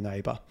smell your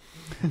neighbour.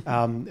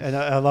 And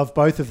I love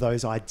both of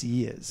those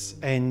ideas.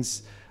 And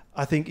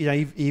I think,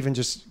 even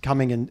just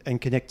coming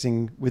and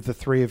connecting with the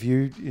three of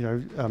you,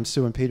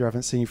 Sue and Peter, I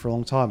haven't seen you for a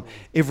long time.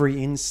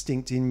 Every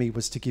instinct in me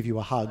was to give you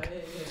a hug.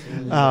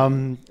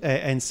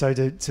 And so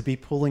to be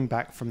pulling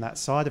back from that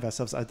side of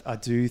ourselves, I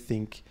do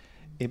think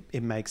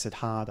it makes it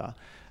harder.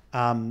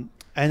 And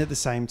at the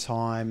same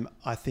time,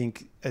 I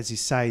think, as you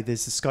say,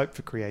 there's the scope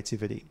for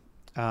creativity.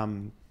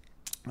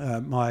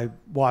 My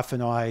wife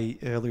and I,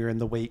 earlier in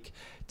the week,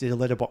 did a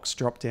letterbox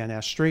drop down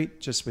our street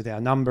just with our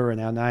number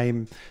and our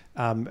name,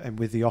 and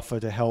with the offer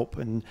to help,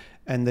 and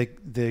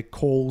the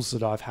calls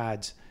that I've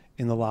had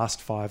in the last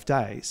 5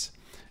 days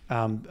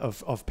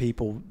of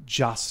people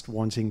just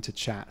wanting to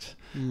chat,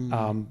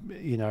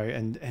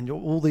 and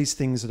all these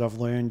things that I've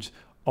learned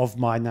of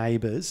my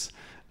neighbours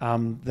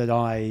that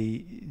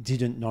I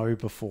didn't know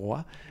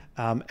before,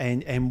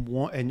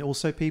 and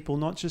also people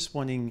not just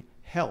wanting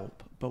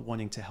help, but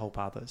wanting to help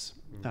others,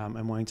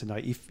 and wanting to know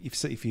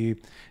if you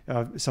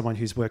someone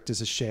who's worked as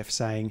a chef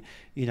saying,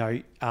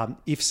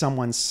 if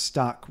someone's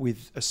stuck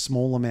with a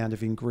small amount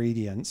of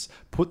ingredients,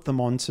 put them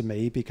onto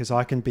me, because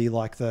I can be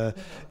like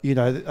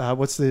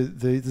what's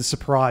the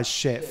surprise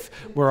chef,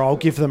 where I'll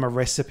give them a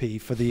recipe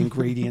for the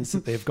ingredients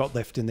that they've got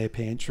left in their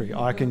pantry.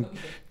 I can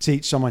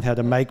teach someone how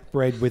to make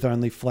bread with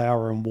only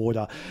flour and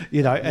water,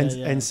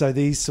 and so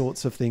these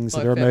sorts of things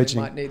that are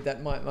emerging. Might need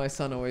that. My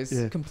son always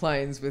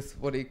complains with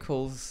what he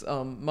calls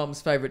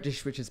mum's favourite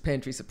dish, which is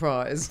pantry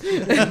surprise.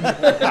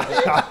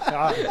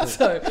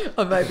 So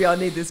maybe I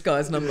need this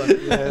guy's number.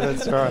 Yeah,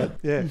 that's right.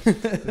 Yeah.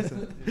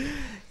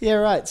 Yeah,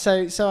 right.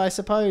 So I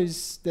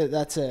suppose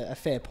that's a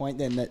fair point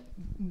then,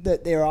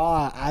 that there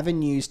are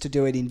avenues to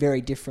do it in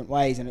very different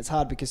ways, and it's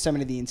hard because so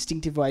many of the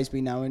instinctive ways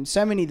we know, and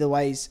so many of the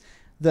ways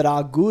that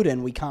are good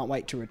and we can't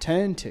wait to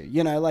return to.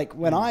 Like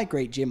when I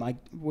greet Jim, I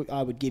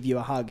would give you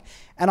a hug,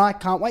 and I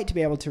can't wait to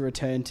be able to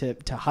return to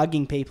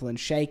hugging people and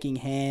shaking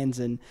hands,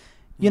 and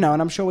and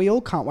I'm sure we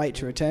all can't wait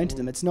to return to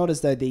them. It's not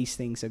as though these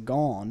things are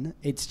gone.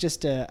 It's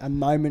just a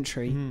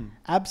momentary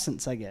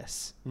absence, I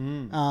guess.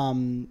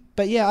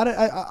 But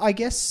yeah, I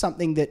guess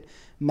something that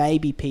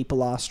maybe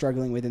people are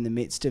struggling with in the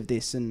midst of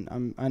this,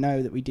 and I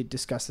know that we did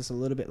discuss this a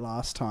little bit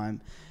last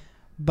time,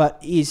 but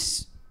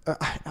is...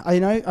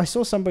 I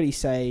saw somebody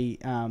say,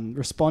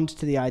 respond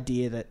to the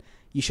idea that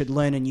you should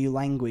learn a new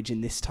language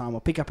in this time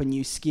or pick up a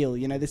new skill.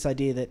 This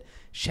idea that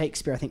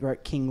Shakespeare, I think,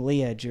 wrote King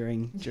Lear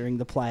during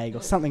the plague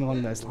or something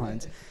along those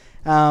lines.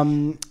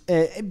 And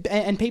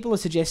people are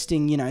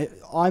suggesting,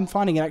 I'm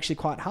finding it actually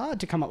quite hard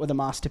to come up with a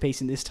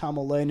masterpiece in this time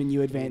or learn a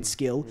new advanced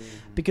skill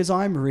because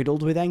I'm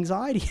riddled with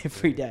anxiety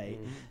every day.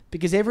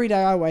 Because every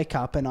day I wake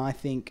up and I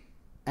think,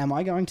 am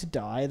I going to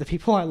die? Are the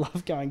people I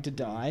love going to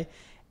die?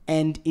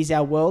 And is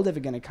our world ever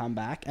going to come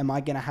back? Am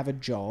I going to have a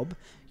job?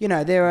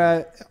 There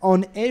are,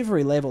 on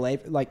every level,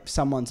 like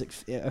someone's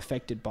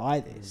affected by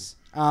this.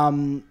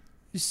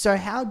 So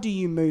how do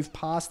you move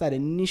past that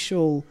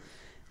initial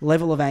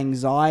level of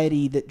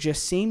anxiety that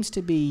just seems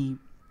to be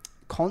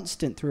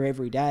constant through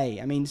every day?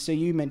 I mean, so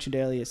you mentioned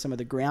earlier some of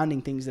the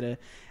grounding things that are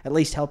at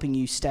least helping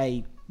you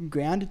stay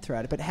grounded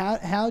throughout it. But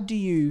how do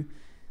you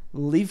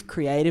live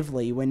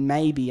creatively when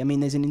maybe,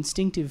 there's an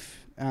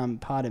instinctive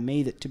part of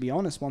me that, to be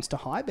honest, wants to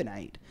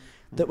hibernate.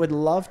 that would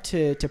love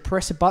to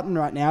press a button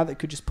right now that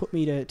could just put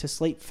me to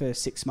sleep for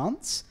 6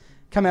 months,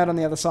 come out on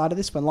the other side of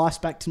this when life's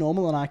back to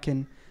normal and I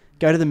can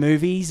go to the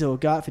movies or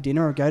go out for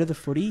dinner or go to the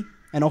footy,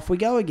 and off we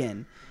go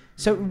again.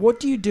 So what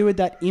do you do with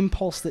that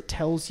impulse that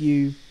tells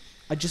you,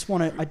 I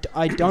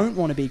don't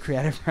want to be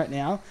creative right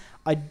now.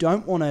 I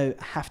don't want to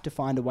have to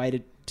find a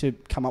way to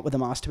come up with a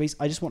masterpiece.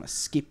 I just want to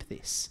skip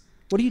this.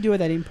 What do you do with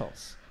that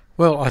impulse?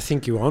 Well, I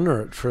think you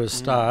honour it for a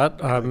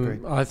start.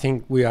 I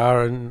think we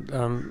are in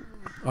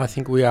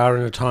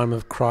a time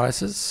of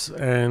crisis,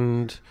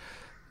 and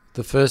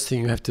the first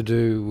thing you have to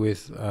do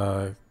with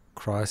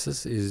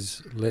crisis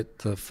is let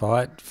the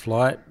fight,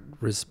 flight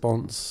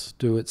response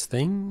do its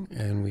thing,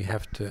 and we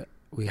have to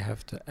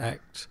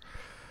act.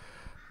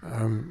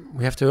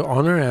 We have to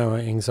honour our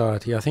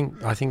anxiety. I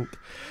think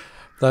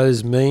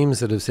those memes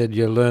that have said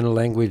you learn a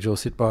language or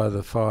sit by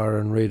the fire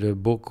and read a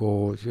book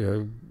or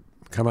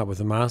come up with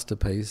a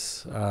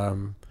masterpiece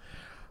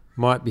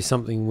might be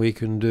something we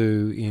can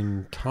do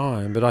in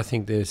time, but I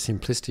think they're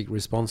simplistic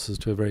responses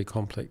to a very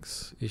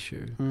complex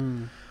issue.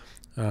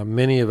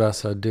 Many of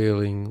us are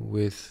dealing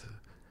with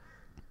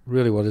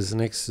really what is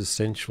an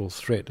existential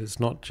threat. It's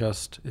not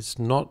just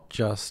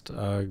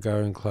go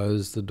and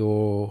close the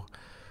door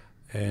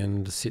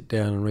and sit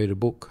down and read a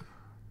book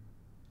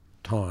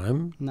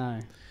time.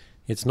 No.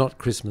 It's not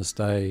Christmas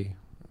Day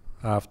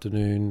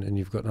afternoon and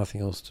you've got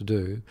nothing else to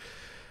do.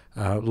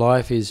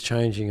 Life is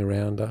changing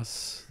around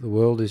us. The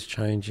world is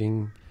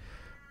changing.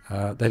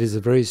 That is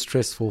a very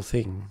stressful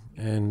thing.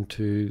 And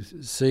to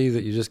see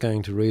that you're just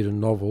going to read a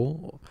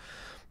novel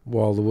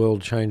while the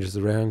world changes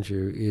around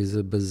you is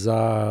a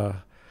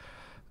bizarre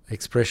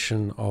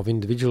expression of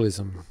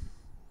individualism,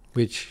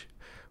 which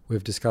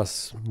we've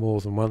discussed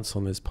more than once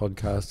on this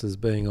podcast as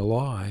being a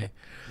lie.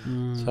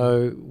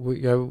 So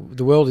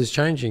the world is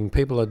changing.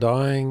 People are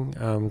dying.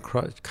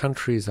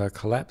 Countries are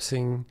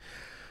collapsing.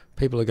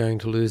 People are going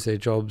to lose their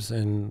jobs,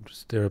 and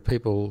there are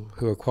people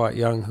who are quite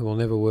young who will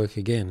never work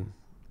again.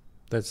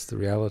 That's the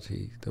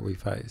reality that we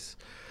face.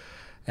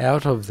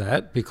 Out of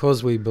that,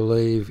 because we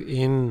believe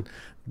in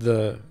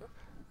the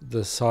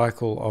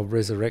cycle of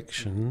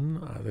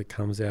resurrection that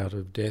comes out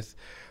of death,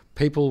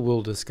 people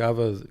will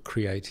discover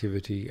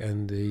creativity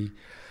and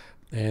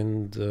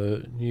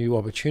the new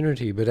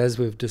opportunity. But as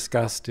we've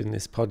discussed in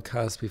this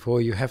podcast before,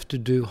 you have to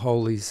do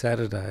Holy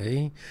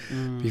Saturday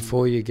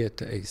before you get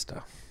to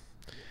Easter.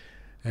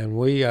 And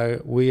we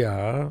are,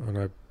 and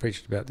I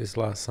preached about this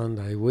last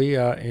Sunday, we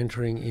are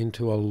entering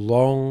into a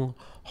long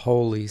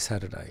Holy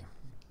Saturday.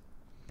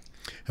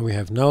 And we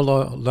have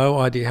no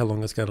idea how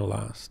long it's going to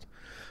last.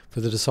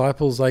 For the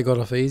disciples, they got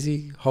off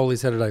easy. Holy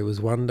Saturday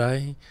was one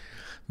day.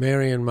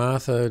 Mary and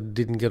Martha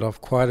didn't get off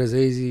quite as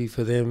easy.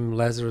 For them,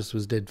 Lazarus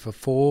was dead for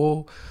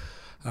 4.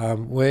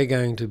 We're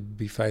going to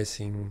be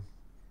facing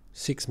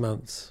 6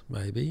 months,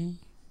 maybe.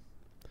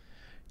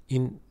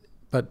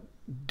 But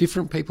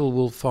different people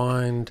will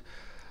find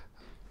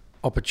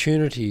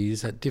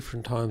opportunities at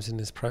different times in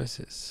this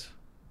process.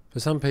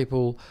 For some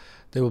people,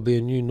 there will be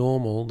a new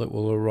normal that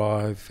will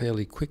arrive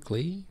fairly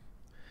quickly,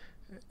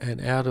 and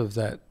out of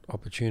that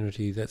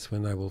opportunity, that's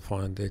when they will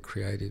find their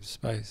creative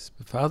space.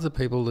 But for other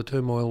people, the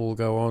turmoil will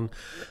go on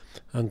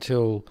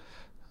until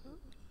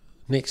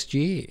next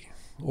year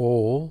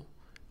or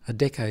a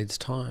decade's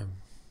time.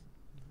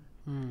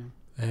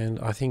 And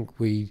I think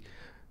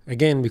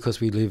again, because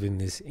we live in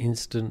this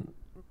instant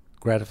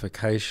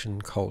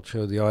gratification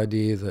culture, the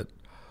idea that,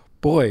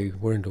 boy,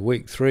 we're into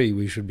week 3,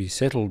 we should be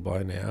settled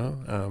by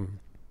now.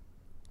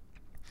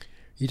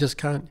 You just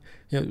can't,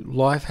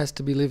 life has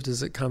to be lived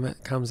as it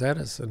comes at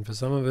us. And for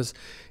some of us,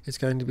 it's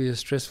going to be a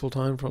stressful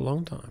time for a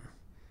long time.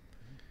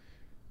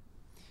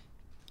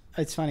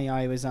 It's funny,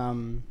 I was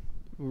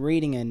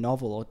reading a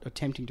novel or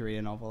attempting to read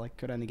a novel. I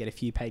could only get a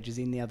few pages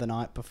in the other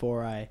night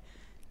before I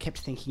kept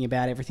thinking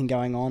about everything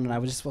going on, and I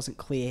just wasn't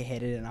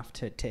clear-headed enough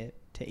to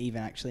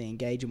even actually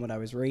engage in what I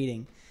was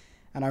reading.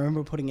 And I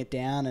remember putting it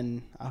down,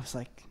 and I was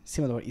like,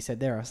 similar to what you said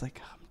there, I was like,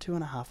 I'm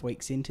 2.5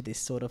 weeks into this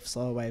sort of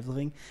slower way of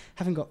living,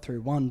 haven't got through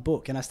one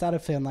book, and I started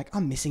feeling like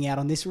I'm missing out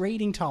on this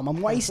reading time,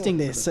 I'm wasting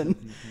this, and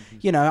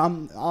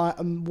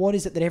I'm what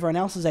is it that everyone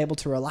else is able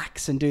to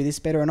relax and do this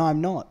better and I'm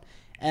not?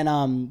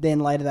 And then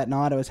later that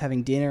night I was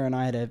having dinner and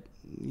I had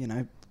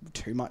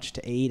too much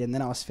to eat, and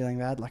then I was feeling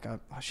bad, like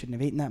I shouldn't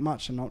have eaten that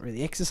much, I'm not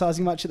really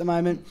exercising much at the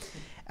moment.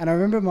 And I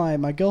remember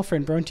my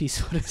girlfriend Bronte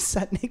sort of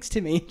sat next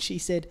to me and she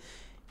said,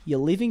 "You're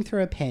living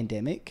through a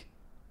pandemic.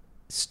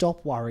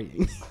 Stop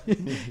worrying."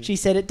 She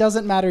said, "It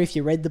doesn't matter if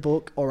you read the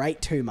book or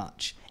ate too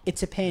much.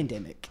 It's a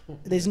pandemic.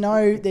 There's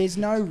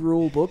no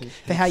rule book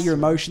for how you're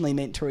emotionally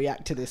meant to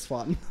react to this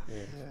one." Yeah.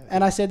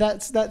 And I said,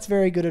 that's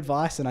very good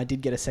advice. And I did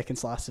get a second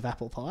slice of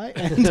apple pie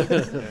and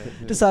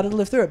decided to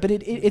live through it. But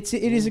it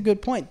is a good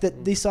point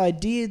that this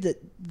idea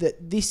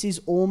that this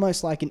is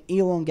almost like an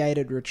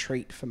elongated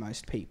retreat for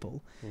most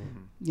people.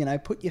 Mm-hmm.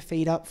 Put your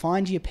feet up,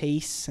 find your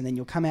peace, and then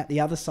you'll come out the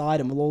other side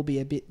and we'll all be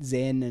a bit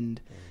zen.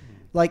 And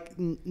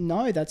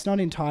no, that's not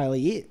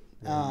entirely it.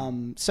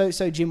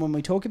 So Jim, when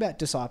we talk about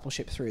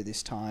discipleship through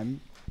this time,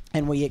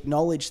 and we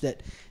acknowledge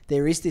that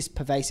there is this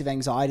pervasive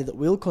anxiety that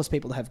will cause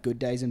people to have good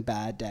days and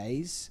bad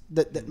days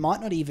that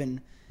might not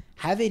even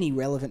have any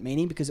relevant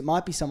meaning, because it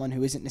might be someone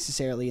who isn't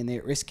necessarily in the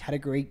at-risk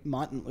category,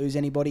 mightn't lose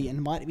anybody,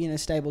 and might be in a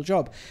stable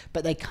job,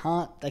 but they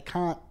can't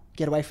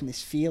get away from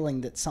this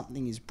feeling that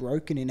something is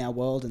broken in our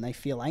world, and they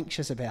feel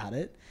anxious about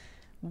it.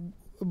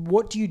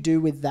 What do you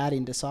do with that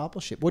in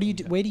discipleship? What do you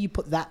do, where do you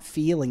put that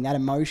feeling, that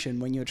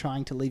emotion, when you're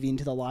trying to live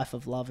into the life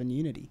of love and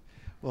unity?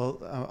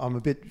 Well, I'm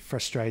a bit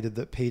frustrated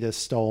that Peter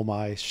stole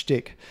my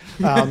shtick.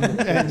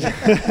 And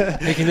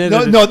He can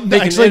edit not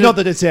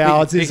that it's He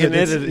ours.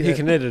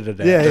 can edit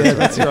it out. Yeah,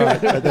 that's right.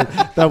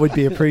 That would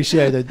be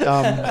appreciated,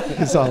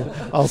 because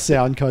I'll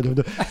sound kind of.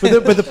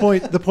 But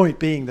the point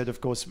being that,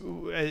 of course,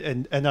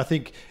 and I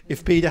think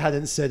if Peter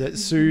hadn't said it,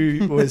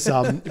 Sue was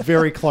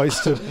very close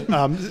to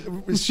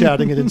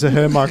shouting it into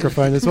her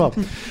microphone as well.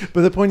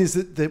 But the point is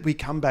that we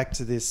come back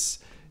to this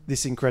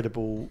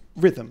incredible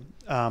rhythm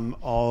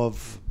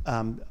of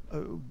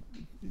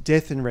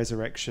death and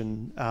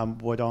resurrection,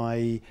 what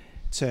I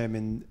term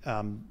in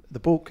the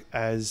book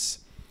as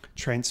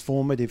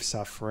transformative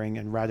suffering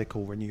and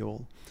radical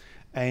renewal.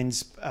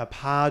 And a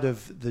part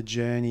of the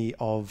journey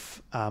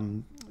of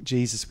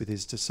Jesus with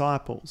his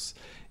disciples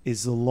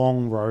is the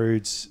long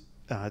roads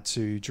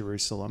to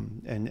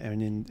Jerusalem. And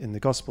in the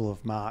Gospel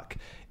of Mark,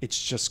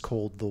 it's just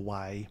called the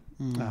Way.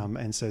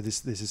 And so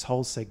there's this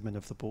whole segment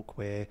of the book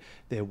where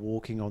they're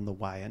walking on the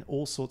way, and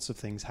all sorts of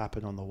things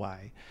happen on the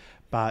way.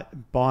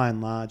 But by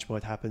and large,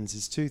 what happens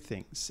is two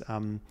things.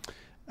 On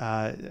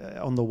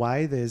the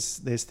way,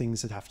 there's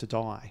things that have to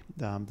die.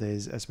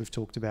 There's, as we've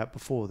talked about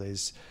before,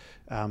 there's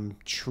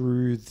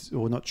truths,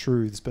 or not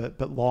truths,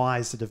 but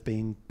lies that have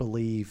been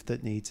believed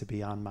that need to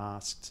be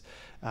unmasked.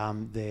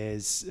 And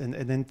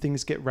then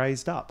things get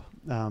raised up.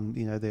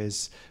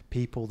 There's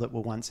people that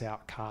were once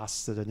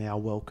outcasts that are now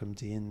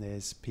welcomed in.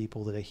 There's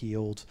people that are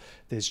healed.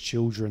 There's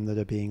children that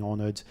are being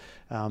honoured.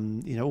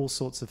 All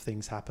sorts of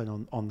things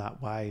happen on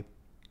that way.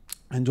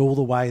 And all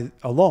the way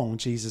along,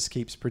 Jesus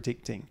keeps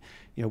predicting,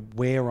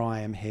 where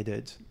I am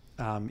headed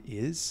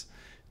is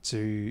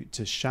to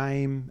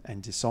shame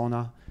and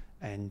dishonour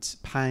and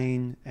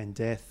pain and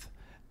death,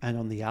 and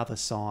on the other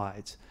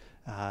side,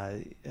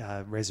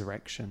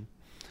 resurrection.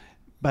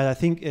 But I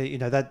think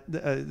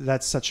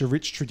that's such a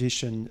rich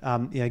tradition.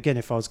 Again,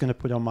 if I was going to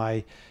put on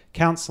my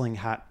counselling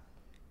hat,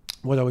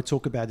 what I would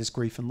talk about is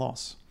grief and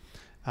loss.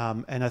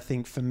 And I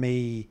think for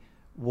me,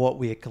 what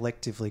we are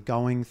collectively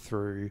going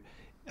through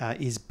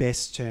is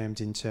best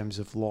termed in terms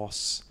of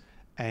loss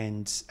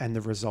and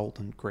the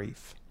resultant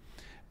grief.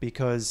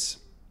 Because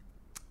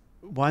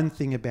one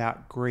thing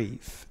about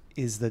grief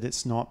is that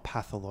it's not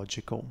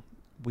pathological.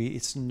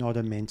 It's not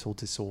a mental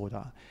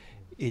disorder.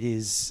 It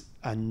is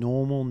a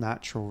normal,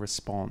 natural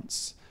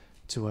response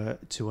to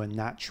a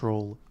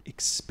natural,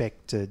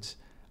 expected,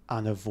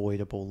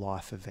 unavoidable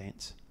life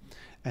event.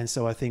 And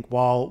so I think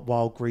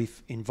while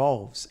grief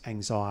involves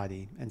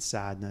anxiety and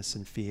sadness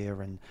and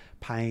fear and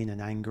pain and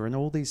anger and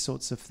all these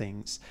sorts of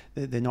things,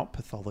 they're not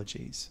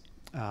pathologies.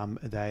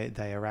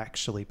 They are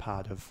actually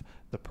part of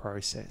the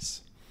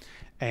process.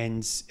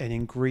 And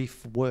in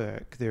grief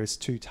work, there's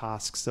two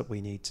tasks that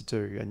we need to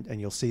do, and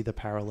you'll see the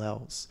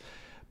parallels.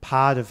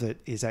 Part of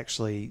it is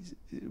actually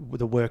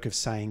the work of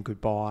saying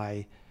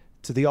goodbye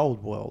to the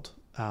old world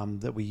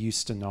that we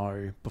used to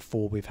know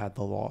before we've had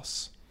the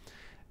loss.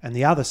 And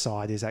the other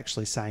side is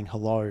actually saying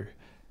hello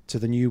to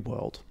the new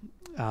world.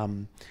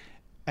 And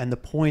the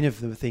point of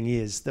the thing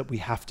is that we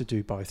have to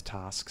do both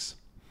tasks.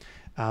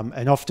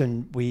 And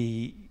often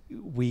we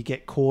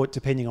get caught,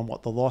 depending on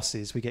what the loss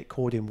is, we get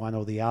caught in one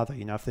or the other.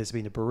 If there's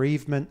been a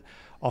bereavement,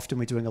 often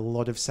we're doing a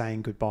lot of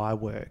saying goodbye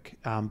work,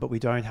 but we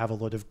don't have a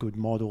lot of good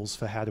models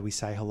for how do we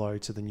say hello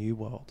to the new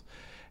world.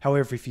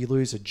 However, if you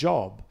lose a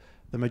job,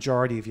 the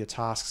majority of your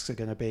tasks are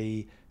going to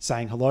be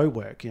saying hello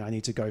work. I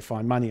need to go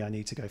find money. I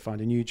need to go find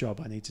a new job.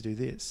 I need to do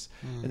this.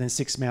 And then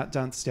 6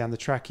 months down the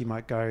track, you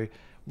might go,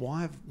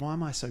 why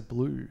am I so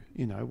blue?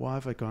 Why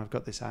have I've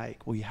got this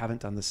ache? Well, you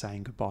haven't done the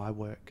saying goodbye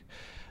work.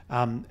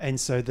 And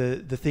so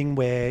the thing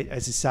where,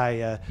 as you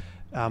say,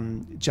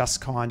 just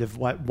kind of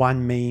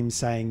one meme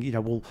saying,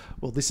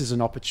 well, this is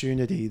an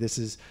opportunity. This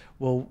is,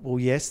 well,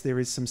 yes, there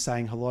is some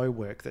saying hello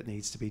work that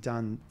needs to be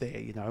done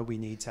there. We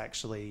need to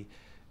actually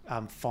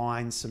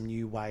find some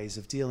new ways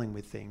of dealing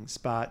with things.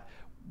 But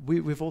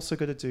we've also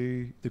got to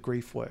do the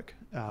grief work,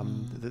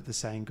 the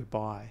saying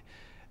goodbye.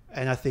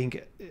 And I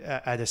think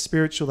at a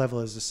spiritual level,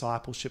 as a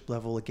discipleship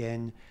level,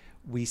 again,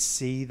 we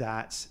see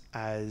that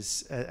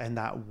as, and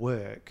that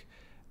work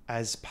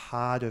as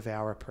part of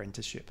our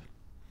apprenticeship.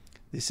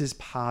 This is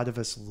part of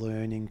us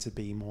learning to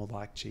be more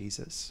like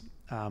Jesus,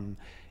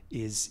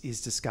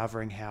 is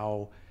discovering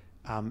how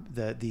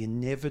the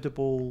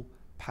inevitable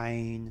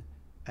pain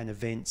and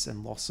events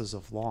and losses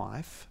of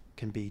life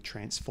can be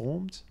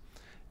transformed,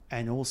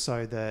 and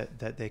also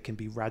that there can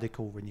be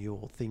radical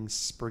renewal, things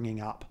springing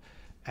up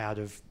out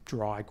of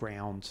dry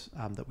ground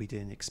that we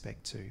didn't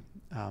expect to.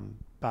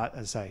 But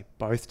as I say,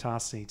 both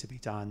tasks need to be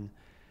done.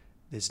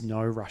 There's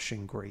no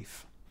rushing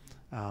grief.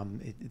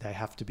 They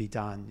have to be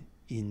done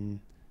in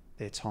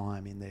their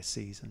time, in their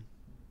season.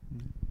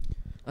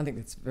 I think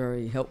it's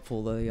very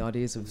helpful. The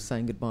ideas of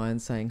saying goodbye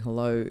and saying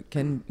hello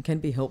can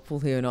be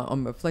helpful here. And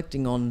I'm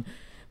reflecting on,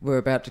 we're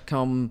about to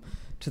come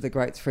to the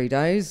Great 3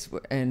 Days,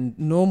 and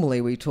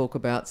normally we talk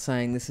about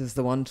saying this is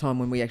the one time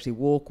when we actually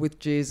walk with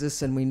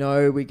Jesus, and we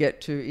know we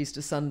get to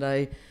Easter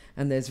Sunday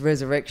and there's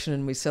resurrection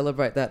and we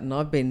celebrate that. And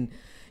I've been,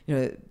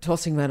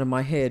 tossing that in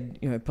my head,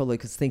 probably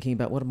because thinking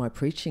about what am I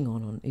preaching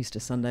on Easter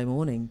Sunday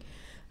morning,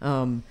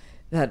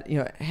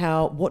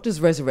 what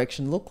does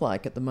resurrection look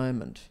like at the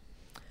moment?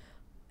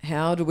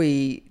 How do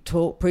we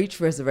preach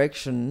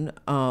resurrection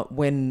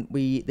when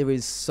there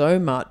is so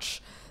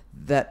much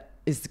that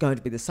is going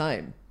to be the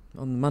same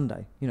on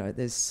Monday?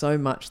 There's so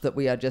much that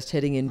we are just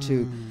heading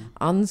into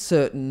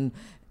uncertain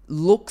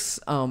looks.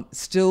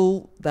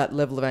 Still, that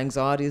level of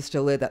anxiety is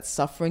still there. That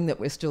suffering that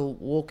we're still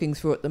walking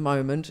through at the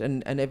moment,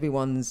 and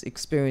everyone's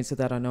experience of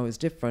that I know is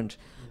different.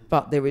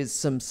 But there is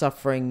some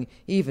suffering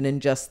even in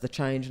just the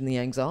change and the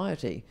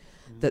anxiety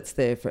that's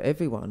there for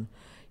everyone.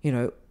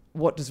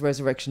 What does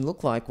resurrection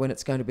look like when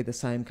it's going to be the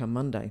same come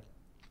Monday?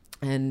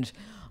 And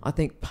I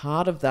think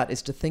part of that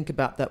is to think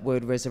about that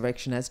word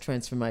resurrection as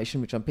transformation,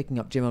 which I'm picking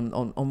up, Jim,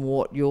 on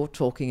what you're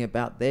talking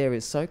about there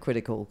is so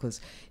critical, because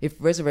if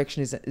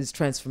resurrection is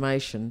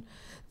transformation,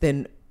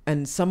 then,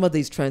 and some of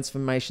these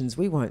transformations,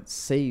 we won't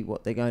see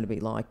what they're going to be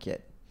like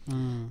yet.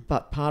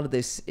 But part of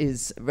this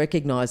is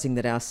recognising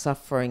that our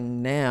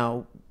suffering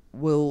now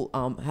will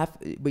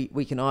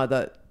we can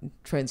either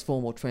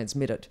transform or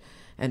transmit it,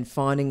 and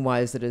finding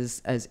ways that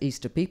as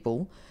Easter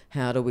people,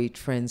 how do we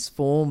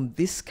transform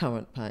this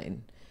current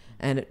pain?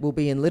 And it will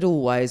be in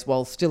little ways,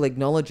 while still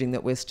acknowledging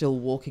that we're still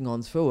walking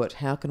on through it.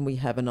 How can we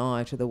have an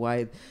eye to the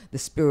way the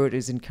Spirit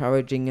is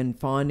encouraging and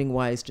finding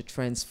ways to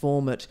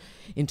transform it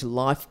into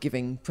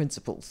life-giving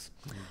principles?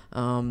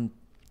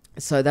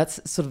 So that's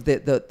sort of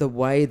the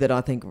way that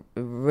I think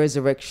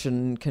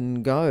resurrection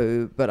can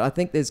go. But I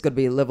think there's got to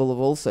be a level of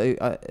also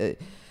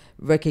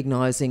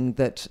recognising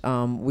that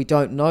we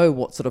don't know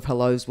what sort of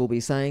hellos we'll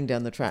be saying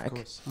down the track. Of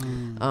course.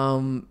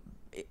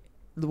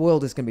 The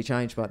world is going to be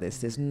changed by this.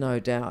 There's no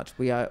doubt.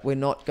 We're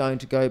not going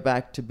to go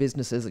back to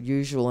business as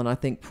usual. And I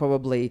think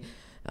probably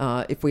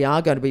if we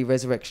are going to be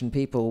resurrection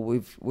people,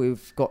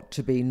 we've got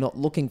to be not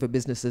looking for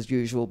business as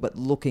usual, but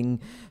looking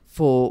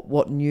for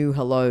what new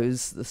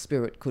hellos the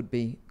Spirit could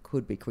be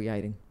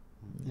creating.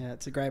 Yeah,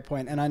 it's a great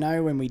point. And I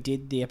know when we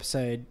did the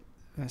episode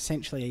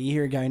essentially a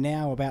year ago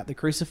now about the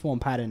cruciform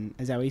pattern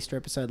as our Easter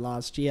episode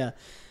last year,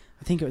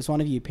 I think it was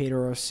one of you,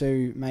 Peter or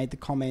Sue, made the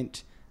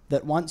comment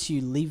that once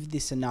you live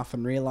this enough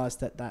and realise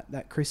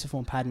that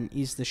cruciform pattern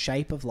is the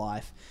shape of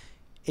life,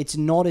 it's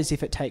not as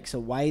if it takes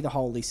away the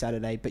Holy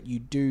Saturday, but you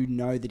do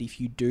know that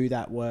if you do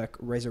that work,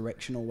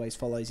 resurrection always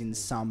follows in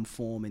some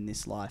form in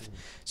this life.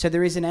 So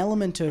there is an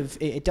element of,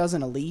 it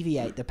doesn't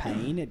alleviate the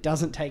pain, it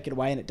doesn't take it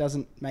away, and it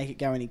doesn't make it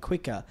go any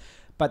quicker,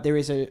 but there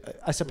is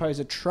I suppose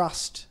a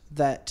trust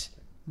that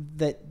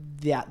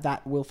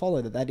will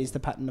follow, that is the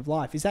pattern of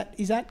life. Is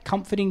that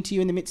comforting to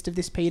you in the midst of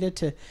this, Peter,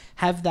 to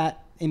have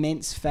that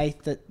immense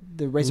faith that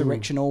the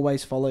resurrection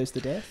always follows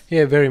the death?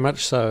 Yeah, very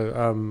much so.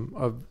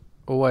 I've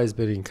always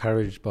been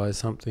encouraged by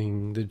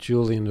something that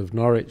Julian of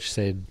Norwich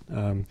said.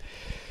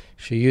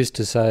 She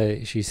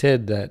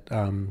said that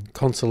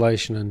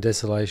consolation and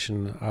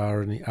desolation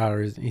are an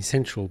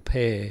essential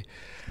pair,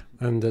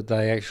 and that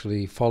they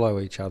actually follow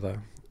each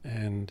other.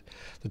 And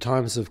the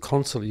times of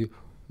consolation,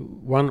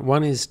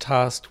 one is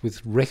tasked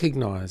with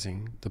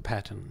recognising the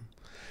pattern.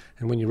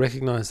 And when you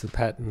recognise the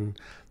pattern,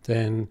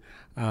 then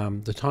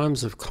the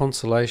times of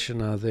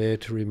consolation are there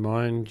to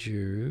remind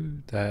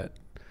you that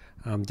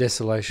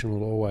desolation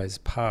will always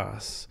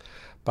pass.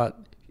 But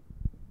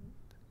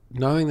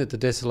knowing that the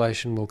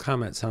desolation will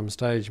come at some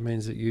stage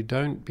means that you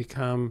don't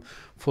become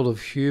full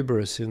of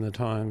hubris in the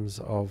times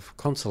of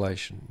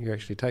consolation. You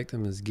actually take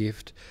them as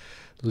gift,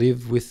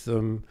 live with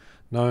them,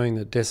 knowing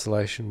that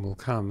desolation will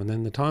come. And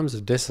then the times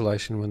of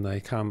desolation, when they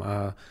come,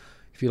 are,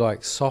 if you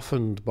like,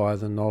 softened by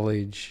the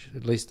knowledge,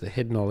 at least the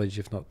head knowledge,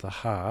 if not the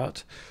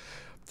heart,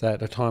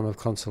 that a time of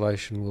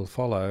consolation will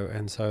follow.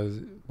 And so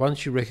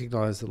once you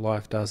recognise that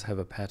life does have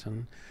a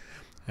pattern,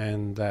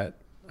 and that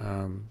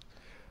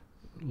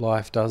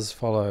life does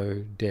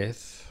follow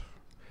death,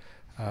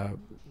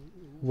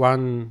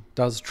 one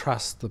does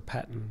trust the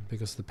pattern,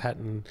 because the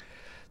pattern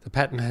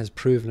has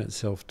proven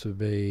itself to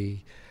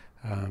be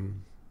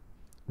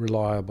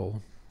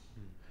reliable,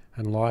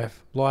 and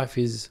life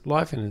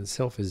in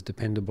itself is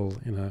dependable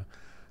in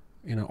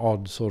an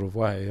odd sort of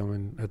way. I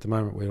mean, at the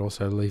moment we're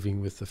also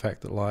living with the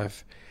fact that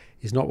life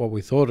is not what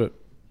we thought it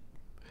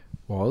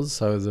was.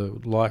 So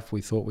the life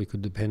we thought we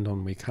could depend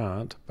on, we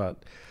can't.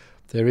 But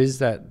there is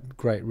that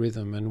great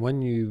rhythm, and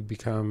when you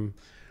become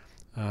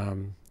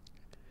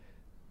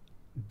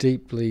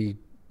deeply,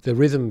 the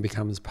rhythm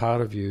becomes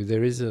part of you.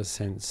 There is a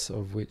sense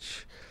of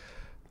which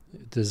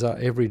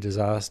every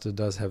disaster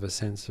does have a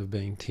sense of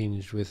being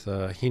tinged with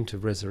a hint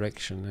of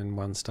resurrection, and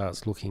one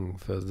starts looking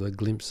for the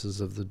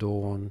glimpses of the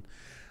dawn.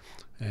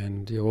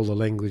 And all the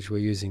language we're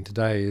using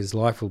today is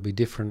life will be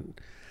different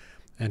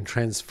and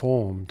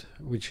transformed,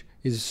 which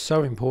is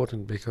so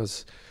important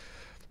because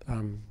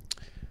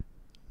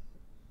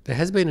there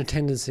has been a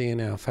tendency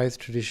in our faith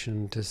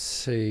tradition to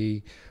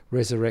see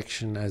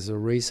resurrection as a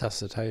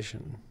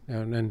resuscitation,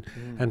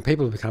 and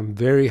people have become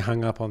very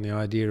hung up on the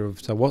idea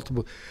of, so what,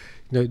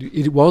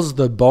 it was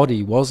the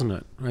body, wasn't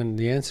it? And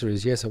the answer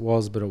is yes, it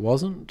was, but it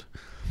wasn't,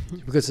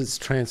 because it's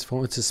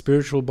transformed. It's a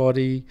spiritual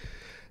body,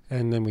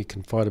 and then we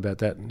can fight about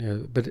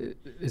that. But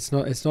it's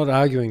not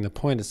arguing the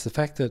point. It's the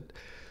fact that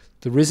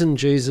the risen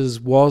Jesus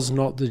was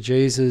not the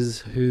Jesus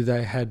who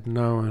they had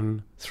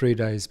known 3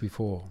 days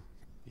before.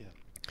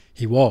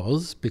 He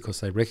was,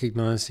 because they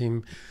recognised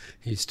him.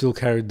 He still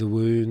carried the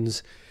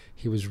wounds.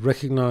 He was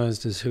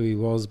recognised as who he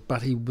was,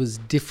 but he was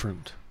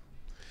different.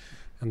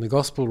 And the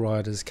gospel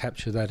writers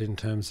capture that in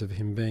terms of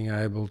him being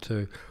able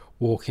to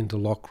walk into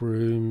locked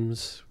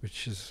rooms,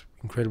 which is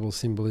incredible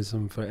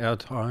symbolism for our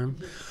time,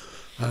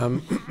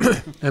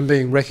 and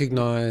being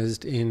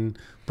recognised in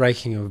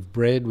breaking of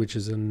bread, which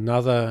is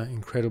another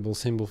incredible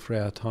symbol for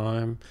our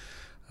time,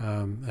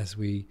 as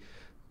we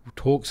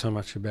talk so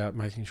much about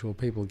making sure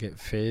people get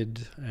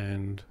fed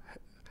and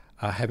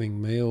are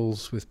having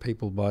meals with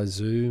people by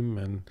Zoom,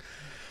 and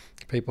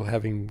people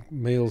having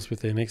meals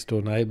with their next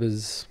door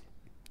neighbours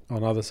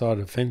on other side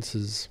of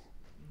fences.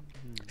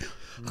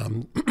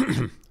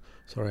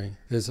 Sorry,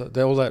 there's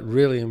all that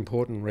really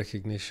important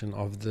recognition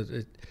of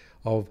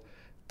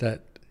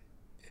that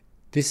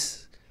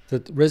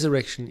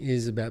resurrection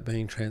is about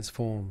being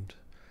transformed,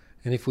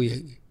 and if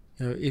we,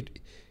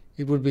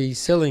 it would be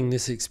selling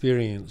this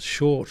experience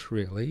short,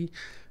 really,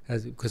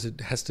 because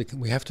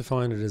we have to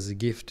find it as a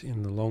gift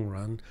in the long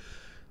run.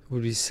 It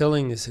would be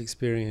selling this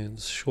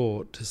experience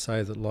short to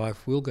say that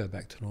life will go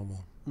back to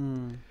normal.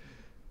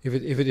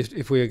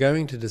 If we are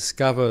going to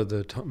discover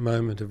the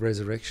moment of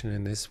resurrection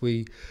in this,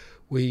 we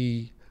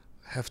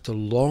have to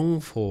long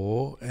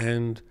for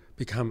and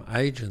become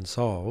agents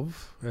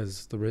of,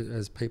 as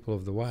people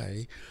of the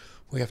way,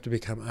 we have to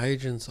become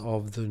agents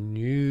of the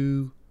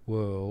new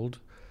world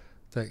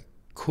that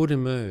could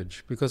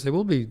emerge, because there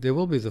will be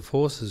the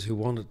forces who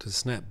want it to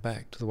snap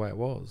back to the way it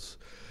was.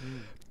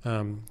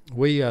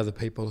 We are the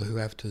people who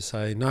have to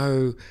say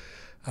no.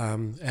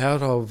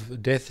 Out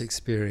of death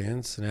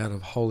experience and out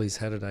of Holy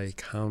Saturday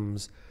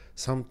comes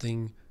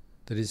something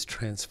that is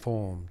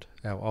transformed.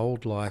 Our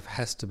old life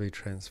has to be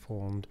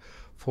transformed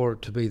for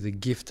it to be the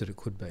gift that it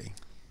could be.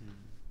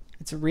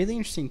 It's a really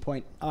interesting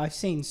point. I've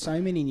seen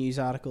so many news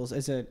articles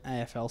as an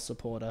AFL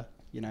supporter.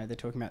 They're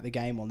talking about the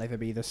game will never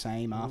be the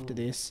same after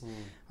this.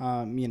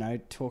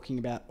 Talking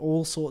about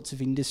all sorts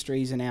of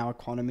industries in our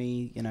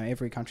economy.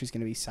 Every country's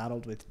going to be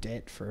saddled with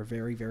debt for a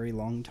very, very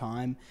long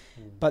time.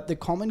 But the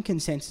common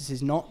consensus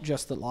is not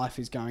just that life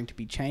is going to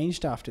be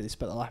changed after this,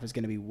 but that life is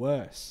going to be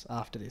worse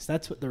after this.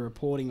 That's what the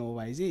reporting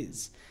always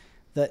is.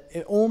 That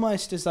it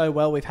almost as though,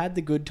 well, we've had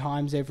the good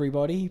times,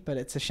 everybody, but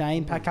it's a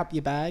shame. Pack up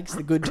your bags.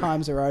 The good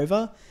times are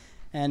over.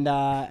 And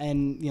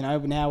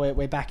now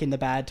we're back in the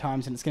bad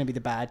times, and it's going to be the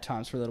bad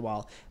times for a little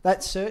while.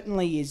 That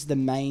certainly is the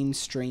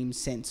mainstream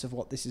sense of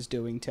what this is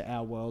doing to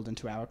our world and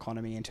to our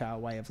economy and to our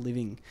way of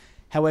living.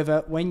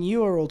 However, when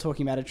you are all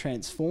talking about a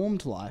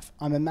transformed life,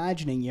 I'm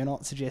imagining you're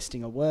not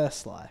suggesting a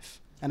worse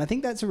life. And I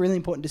think that's a really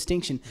important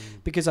distinction,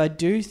 because I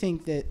do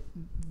think that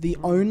the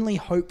only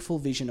hopeful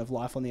vision of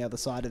life on the other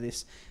side of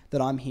this that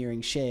I'm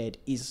hearing shared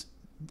is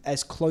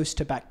as close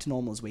to back to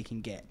normal as we can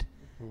get.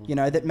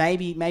 That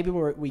maybe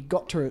we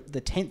got to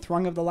the 10th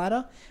rung of the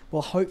ladder.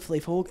 Well,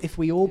 hopefully, if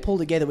we all pull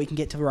together, we can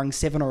get to rung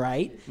 7 or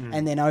 8,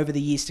 and then over the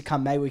years to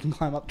come, maybe we can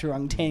climb up to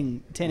rung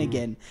 10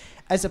 again.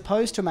 As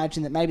opposed to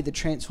imagine that maybe the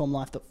transformed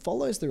life that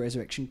follows the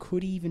resurrection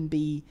could even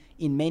be,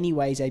 in many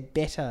ways, a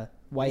better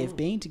way of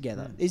being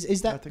together.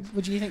 Is that?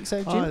 Would you think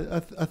so,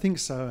 Jim? I think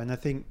so, and I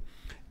think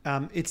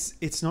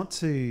it's not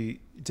to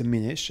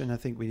diminish, and I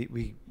think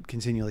we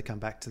continually come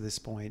back to this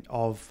point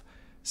of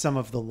some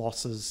of the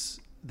losses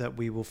that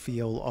we will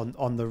feel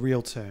on the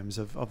real terms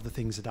of the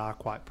things that are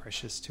quite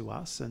precious to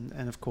us,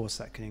 and of course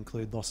that can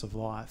include loss of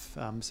life.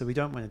 So we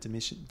don't want to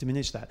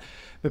diminish that.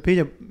 But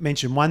Peter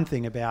mentioned one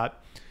thing about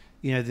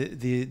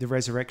the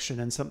resurrection,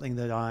 and something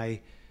that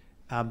I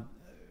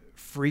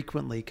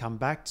frequently come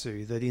back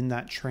to, that in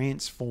that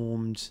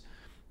transformed,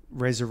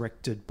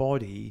 resurrected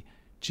body,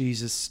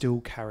 Jesus still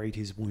carried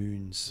his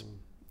wounds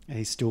and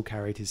he still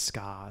carried his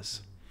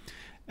scars.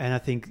 And I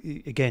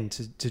think, again,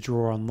 to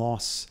draw on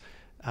loss,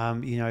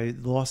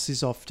 loss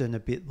is often a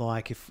bit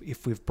like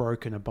if we've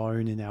broken a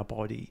bone in our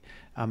body,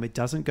 it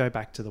doesn't go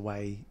back to the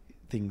way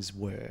things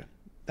were.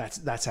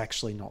 That's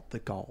actually not the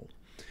goal.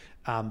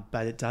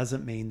 But it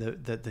doesn't mean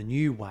that the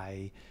new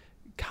way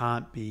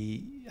can't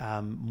be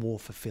more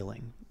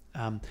fulfilling.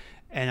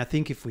 And I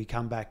think if we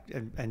come back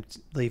and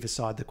leave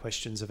aside the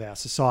questions of our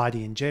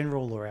society in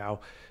general or our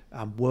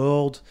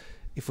world,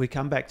 if we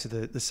come back to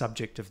the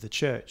subject of the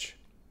church,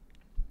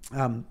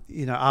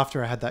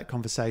 after I had that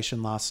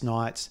conversation last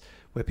night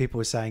where people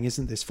were saying,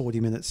 isn't this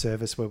 40-minute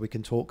service where we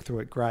can talk through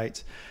it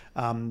great?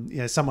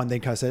 Someone then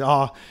kind of said,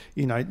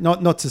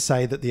 not to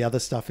say that the other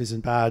stuff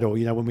isn't bad, or,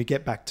 when we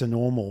get back to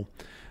normal.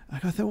 I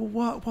thought,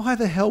 well, why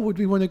the hell would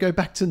we want to go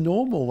back to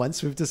normal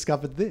once we've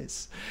discovered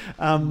this?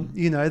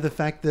 The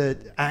fact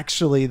that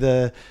actually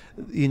the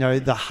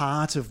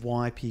heart of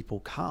why people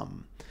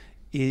come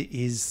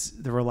is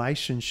the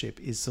relationship,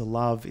 is the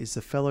love, is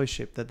the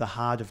fellowship, that the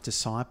heart of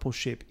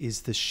discipleship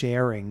is the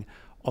sharing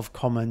of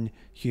common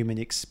human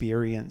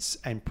experience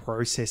and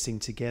processing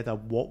together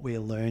what we're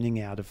learning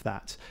out of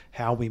that,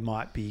 how we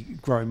might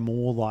grow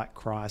more like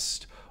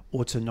Christ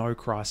or to know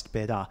Christ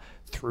better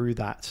through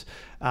that.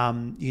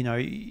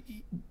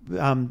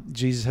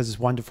 Jesus has this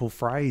wonderful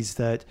phrase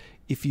that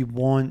if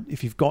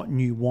you've got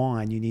new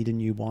wine, you need a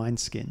new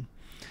wineskin.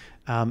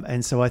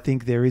 And so I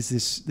think there is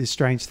this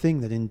strange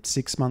thing that in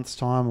 6 months'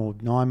 time or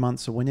 9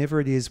 months or whenever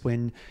it is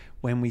when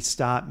we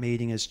start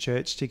meeting as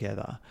church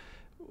together,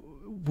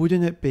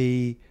 wouldn't it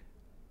be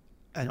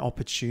an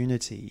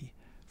opportunity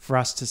for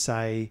us to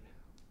say,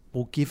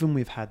 well, given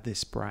we've had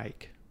this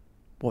break,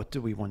 what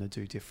do we want to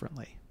do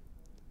differently?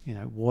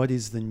 What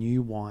is the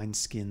new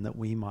wineskin that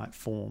we might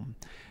form?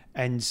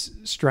 And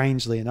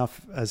strangely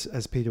enough,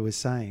 as Peter was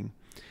saying,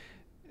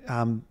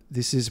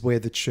 this is where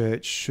the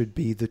church should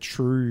be the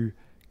true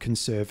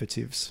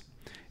conservatives.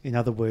 In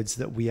other words,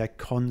 that we are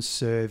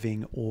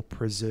conserving or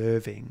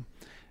preserving,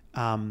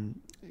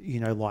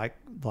 like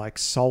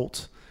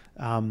salt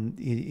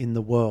in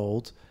the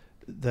world,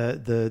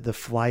 the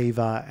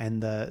flavour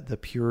and the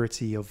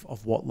purity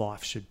of what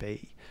life should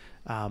be.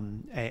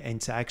 And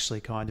to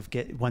actually kind of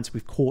get, once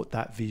we've caught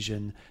that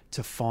vision,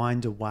 to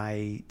find a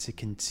way to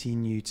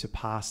continue to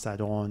pass that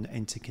on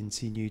and to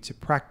continue to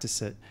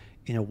practice it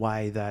in a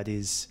way that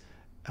is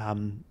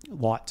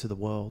light to the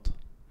world.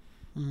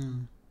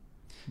 Mm.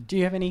 Do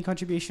you have any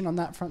contribution on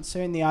that front, Sue?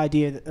 And the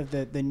idea of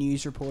the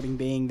news reporting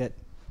being that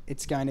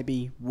it's going to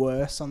be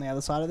worse on the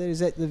other side of it, is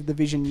that the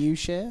vision you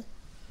share?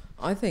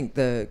 I think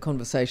the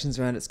conversations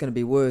around it's going to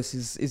be worse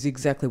is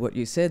exactly what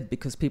you said,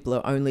 because people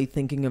are only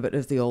thinking of it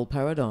as the old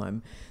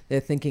paradigm. They're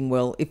thinking,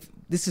 well, if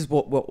this is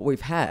what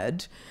we've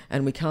had,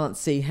 and we can't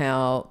see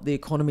how the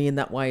economy in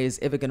that way is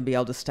ever going to be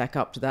able to stack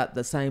up to that,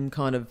 the same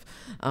kind of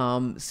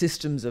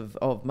systems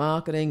of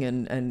marketing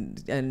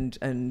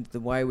and the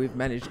way we've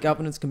managed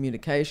governance,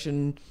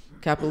 communication,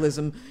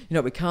 capitalism,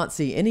 we can't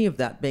see any of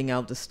that being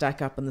able to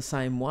stack up in the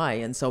same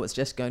way, and so it's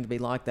just going to be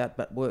like that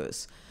but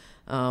worse.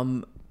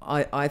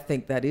 I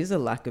think that is a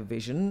lack of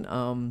vision,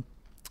 and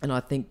I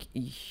think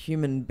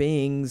human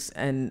beings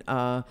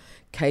are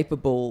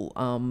capable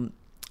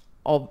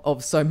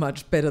of so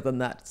much better than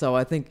that. So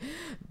I think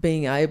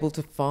being able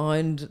to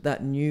find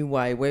that new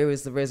way, where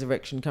is the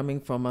resurrection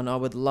coming from? And I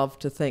would love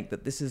to think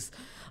that this is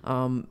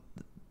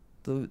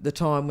the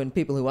time when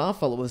people who are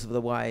followers of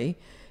the way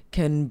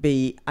can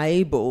be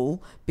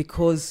able,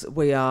 because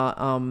we are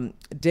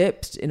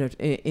adept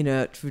in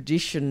a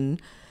tradition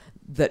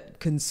that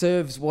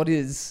conserves what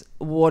is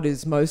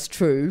most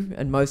true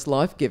and most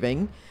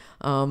life-giving,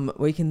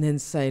 we can then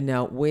say,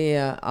 now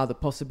where are the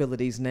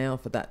possibilities now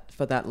for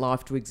that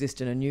life to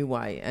exist in a new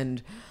way?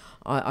 And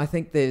I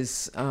think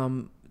there's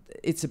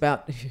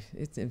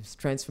it's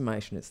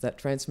transformation. It's that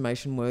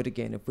transformation word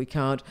again. If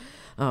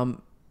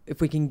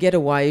we can get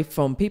away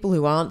from people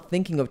who aren't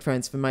thinking of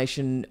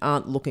transformation,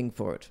 aren't looking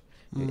for it.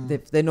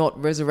 They're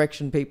not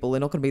resurrection people.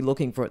 They're not going to be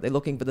looking for it. They're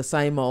looking for the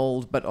same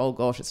old, but oh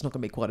gosh, it's not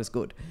going to be quite as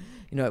good.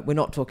 We're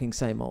not talking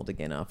same old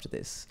again after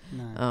this.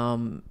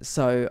 No.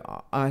 So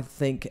I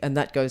think, and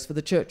that goes for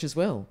the church as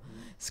well.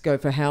 Let's go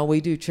for how we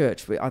do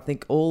church. I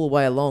think all the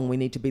way along we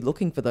need to be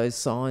looking for those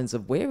signs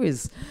of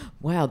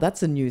wow,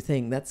 that's a new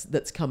thing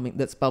that's coming,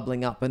 that's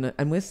bubbling up,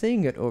 and we're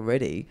seeing it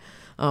already.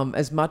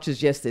 As much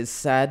as, yes, there's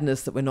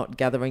sadness that we're not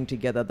gathering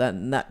together,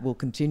 that will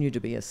continue to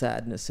be a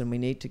sadness and we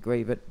need to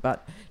grieve it.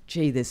 But,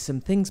 gee, there's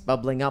some things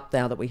bubbling up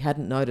now that we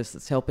hadn't noticed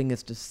that's helping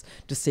us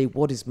to see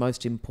what is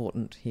most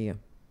important here.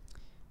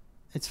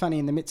 It's funny,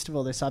 in the midst of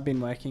all this, I've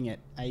been working at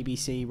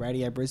ABC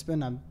Radio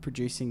Brisbane. I'm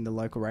producing the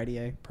local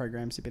radio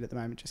programs a bit at the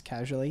moment, just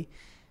casually.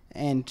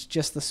 And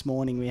just this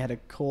morning we had a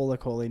caller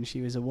call in.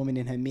 She was a woman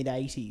in her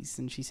mid-80s,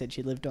 and she said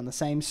she lived on the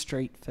same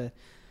street for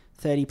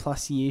 30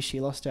 plus years. She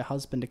lost her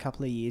husband a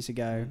couple of years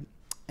ago,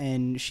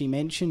 and she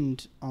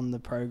mentioned on the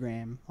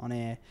program on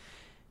air,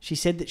 she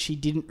said that she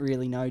didn't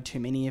really know too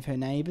many of her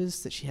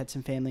neighbours, that she had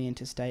some family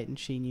interstate and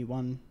she knew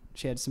one,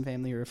 she had some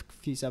family or a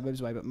few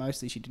suburbs away, but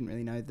mostly she didn't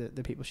really know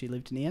the people she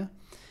lived near.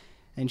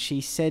 And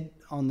she said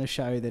on the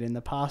show that in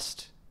the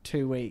past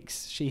 2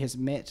 weeks she has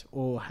met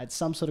or had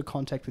some sort of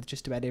contact with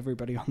just about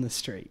everybody on the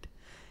street,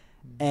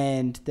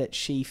 and that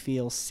she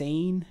feels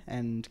seen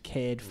and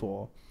cared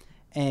for.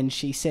 And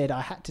she said,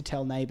 I had to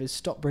tell neighbours,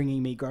 stop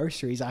bringing me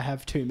groceries. I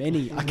have too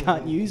many. I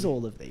can't use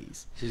all of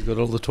these. She's got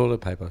all the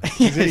toilet paper.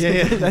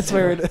 Yeah. That's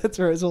where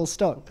it's all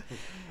stocked.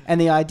 And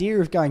the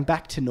idea of going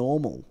back to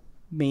normal,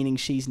 meaning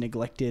she's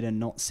neglected and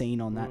not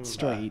seen on that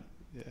street.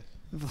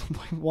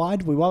 Why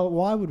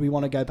would we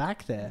want to go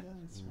back there? Yeah,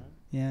 that's right.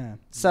 Yeah.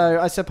 So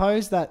I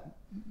suppose that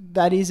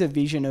is a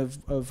vision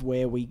of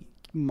where we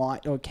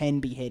might or can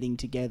be heading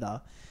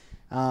together.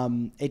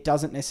 It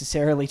doesn't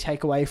necessarily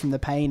take away from the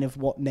pain of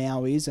what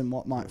now is and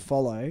what might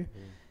follow.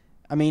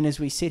 I mean, as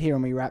we sit here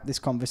and we wrap this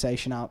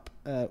conversation up,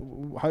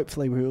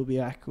 hopefully we will be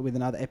back with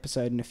another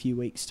episode in a few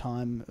weeks'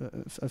 time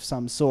of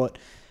some sort.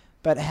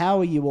 But how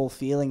are you all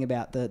feeling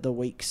about the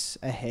weeks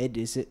ahead?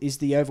 Is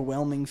the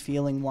overwhelming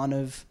feeling one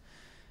of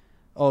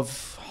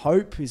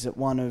hope? Is it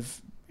one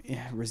of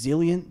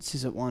resilience?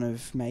 Is it one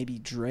of maybe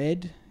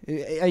dread?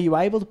 Are you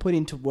able to put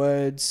into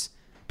words?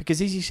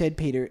 Because as you said,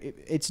 Peter,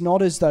 it's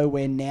not as though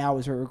we're now,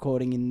 as we're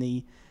recording, in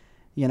the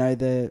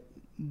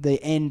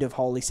end of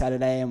Holy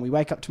Saturday, and we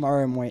wake up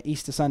tomorrow and we're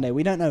Easter Sunday.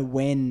 We don't know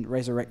when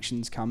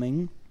resurrection's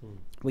coming.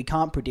 We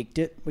can't predict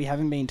it. We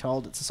haven't been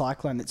told it's a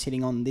cyclone that's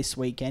hitting on this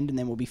weekend and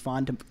then we'll be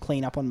fine to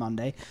clean up on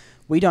Monday.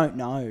 We don't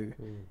know.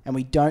 And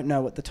we don't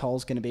know what the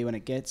toll's going to be when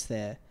it gets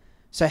there.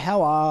 So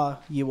how are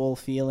you all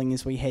feeling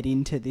as we head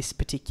into this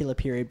particular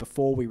period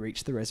before we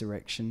reach the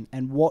resurrection?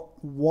 And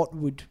what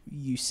would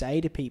you say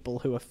to people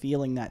who are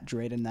feeling that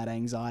dread and that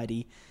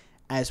anxiety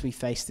as we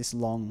face this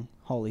long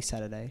Holy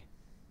Saturday?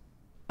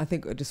 I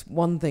think just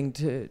one thing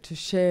to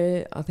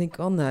share, I think,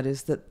 on that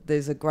is that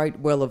there's a great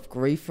well of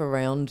grief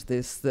around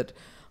this, that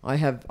I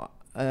have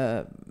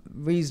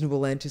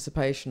reasonable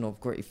anticipation of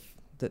grief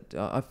that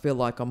I feel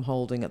like I'm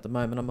holding at the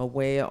moment. I'm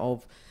aware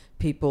of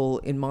people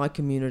in my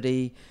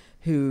community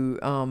who,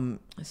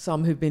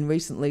 some who've been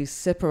recently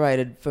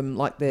separated from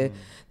like their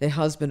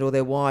husband or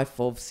their wife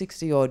of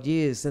 60 odd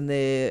years, and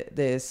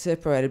they're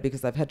separated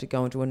because they've had to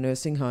go into a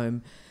nursing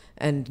home.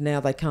 And now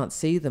they can't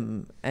see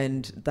them,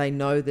 and they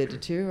know they're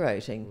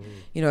deteriorating.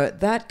 You know,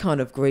 that kind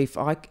of grief,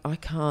 I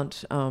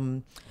can't.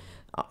 I'm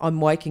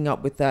waking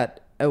up with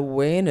that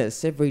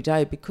awareness every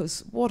day,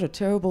 because what a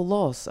terrible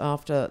loss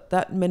after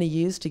that many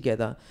years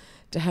together,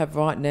 to have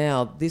right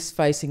now this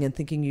facing and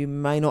thinking you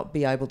may not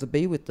be able to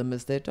be with them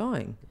as they're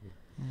dying.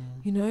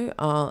 You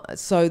know,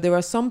 so there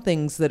are some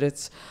things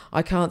that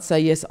I can't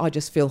say, yes, I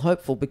just feel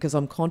hopeful, because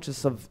I'm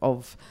conscious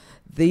of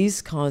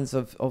these kinds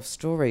of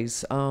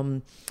stories.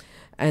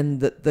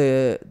 And that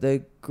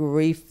the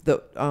grief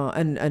that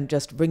and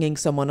just ringing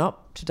someone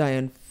up today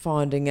and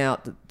finding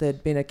out that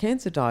there'd been a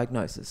cancer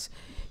diagnosis,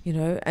 you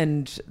know,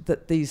 and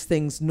that these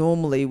things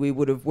normally we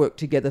would have worked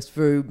together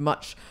through,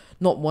 much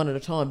not one at a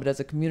time, but as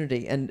a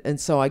community. And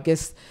so I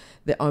guess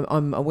that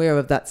I'm aware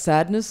of that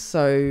sadness.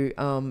 So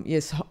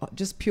yes,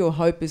 just pure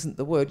hope isn't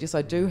the word. Yes,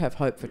 I do have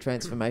hope for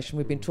transformation.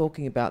 We've been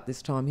talking about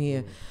this time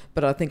here,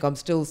 but I think I'm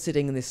still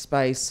sitting in this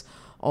space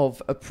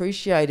of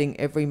appreciating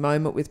every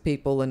moment with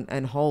people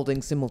and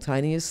holding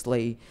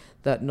simultaneously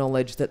that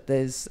knowledge that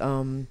there's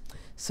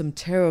some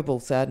terrible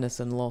sadness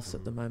and loss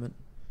at the moment.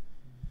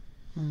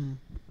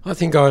 I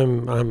think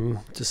I'm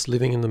just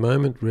living in the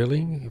moment,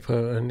 really,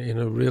 and in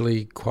a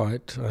really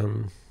quite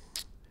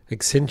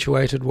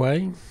accentuated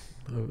way,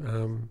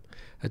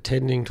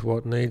 attending to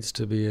what needs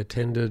to be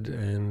attended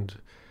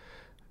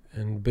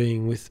and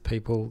being with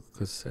people,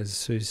 because as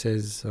Sue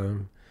says,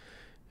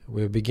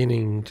 we're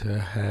beginning to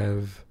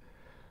have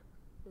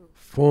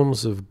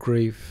forms of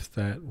grief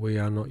that we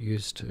are not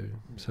used to.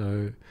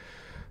 So,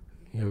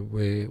 you know,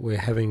 we're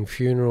having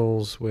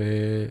funerals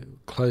where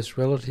close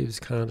relatives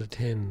can't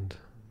attend,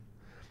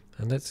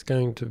 and that's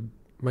going to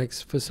make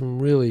for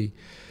some really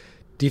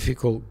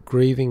difficult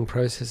grieving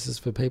processes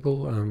for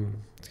people.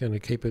 It's going to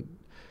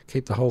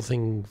keep the whole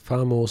thing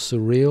far more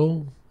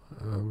surreal.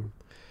 And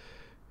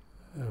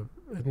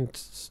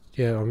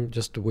yeah, I'm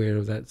just aware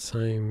of that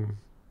same.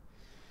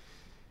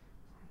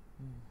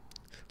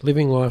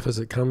 Living life as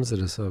it comes at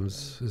us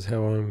is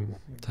how I'm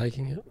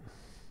taking it.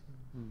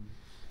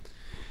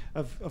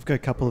 I've got a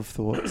couple of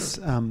thoughts,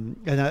 and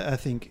I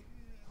think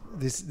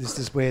this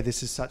is where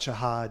this is such a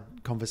hard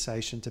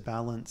conversation to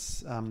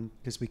balance,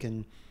 because we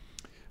can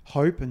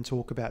hope and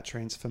talk about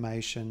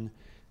transformation,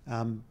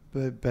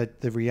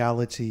 but the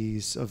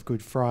realities of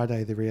Good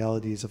Friday, the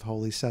realities of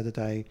Holy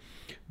Saturday,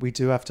 we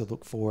do have to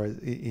look for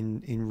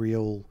in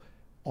real,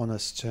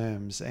 honest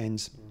terms.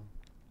 And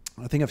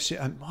I think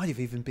I might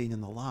have even been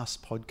in the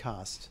last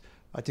podcast.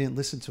 I didn't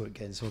listen to it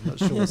again, so I'm not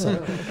sure.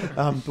 So,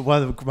 but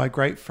one of my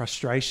great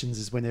frustrations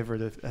is whenever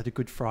at a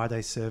Good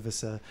Friday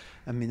service, a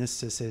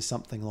minister says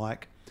something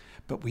like,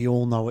 "But we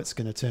all know it's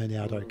going to turn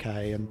out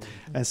okay," and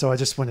so I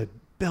just want to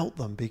belt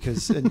them,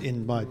 because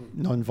in my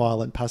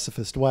non-violent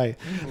pacifist way.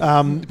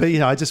 But you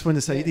know, I just want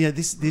to say, you know,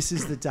 this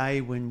is the day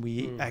when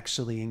we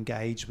actually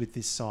engage with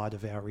this side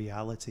of our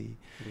reality.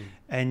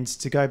 And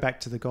to go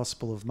back to the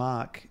Gospel of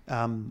Mark,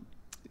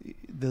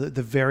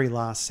 the very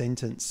last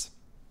sentence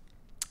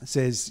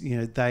says, you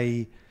know,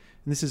 and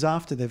this is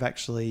after they've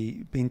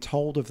actually been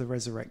told of the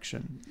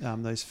resurrection,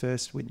 those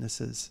first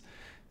witnesses,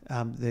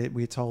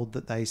 we're told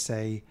that they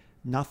say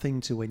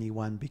nothing to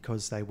anyone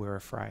because they were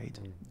afraid.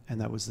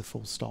 And that was the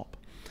full stop.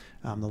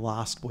 The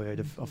last word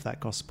of that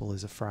gospel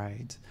is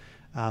afraid.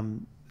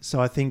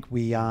 So I think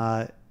we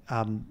are,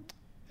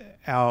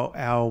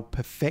 our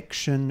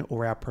perfection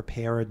or our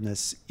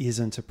preparedness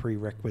isn't a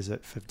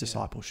prerequisite for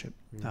discipleship.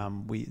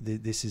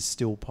 This is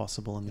still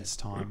possible in this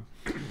time.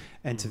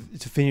 And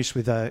to finish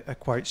with a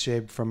quote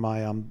shared from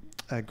my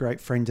a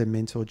great friend and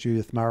mentor,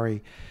 Judith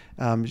Murray,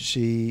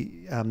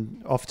 she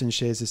often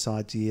shares this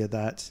idea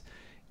that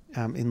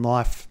in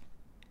life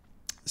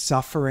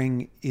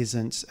suffering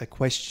isn't a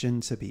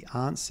question to be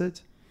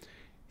answered.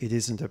 It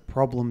isn't a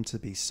problem to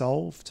be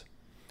solved,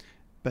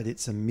 but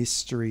it's a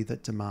mystery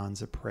that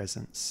demands a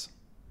presence.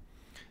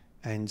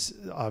 And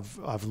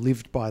I've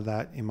lived by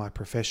that in my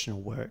professional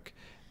work.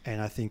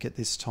 And I think at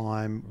this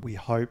time we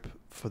hope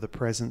for the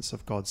presence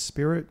of God's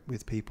Spirit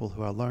with people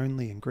who are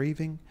lonely and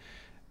grieving.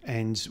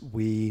 And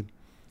we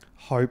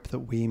hope that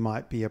we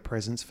might be a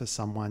presence for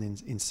someone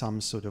in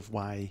some sort of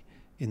way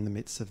in the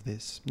midst of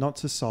this. Not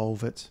to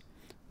solve it,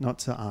 not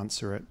to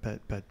answer it,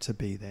 but to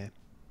be there.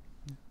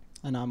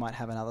 And I might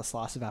have another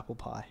slice of apple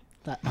pie.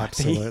 That might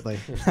Absolutely.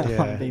 that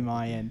might be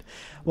my end.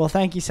 Well,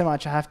 thank you so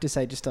much. I have to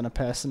say, just on a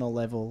personal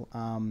level,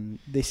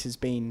 this has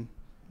been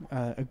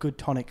a good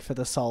tonic for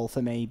the soul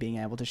for me, being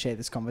able to share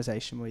this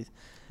conversation with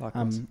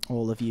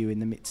all of you in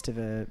the midst of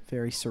a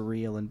very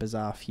surreal and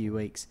bizarre few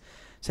weeks.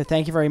 So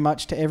thank you very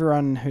much to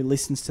everyone who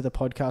listens to the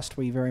podcast.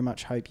 We very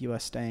much hope you are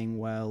staying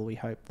well. We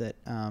hope that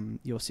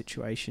your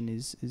situation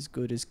is as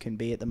good as can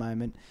be at the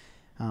moment.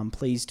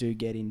 Please do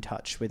get in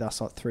touch with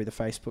us through the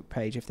Facebook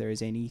page if there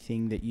is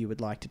anything that you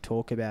would like to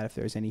talk about, if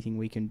there is anything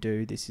we can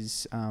do. This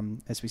is,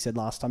 as we said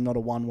last time, not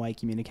a one-way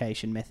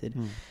communication method.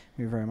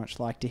 We very much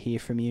like to hear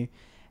from you.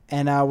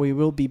 And we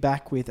will be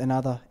back with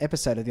another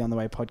episode of the On The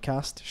Way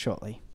podcast shortly.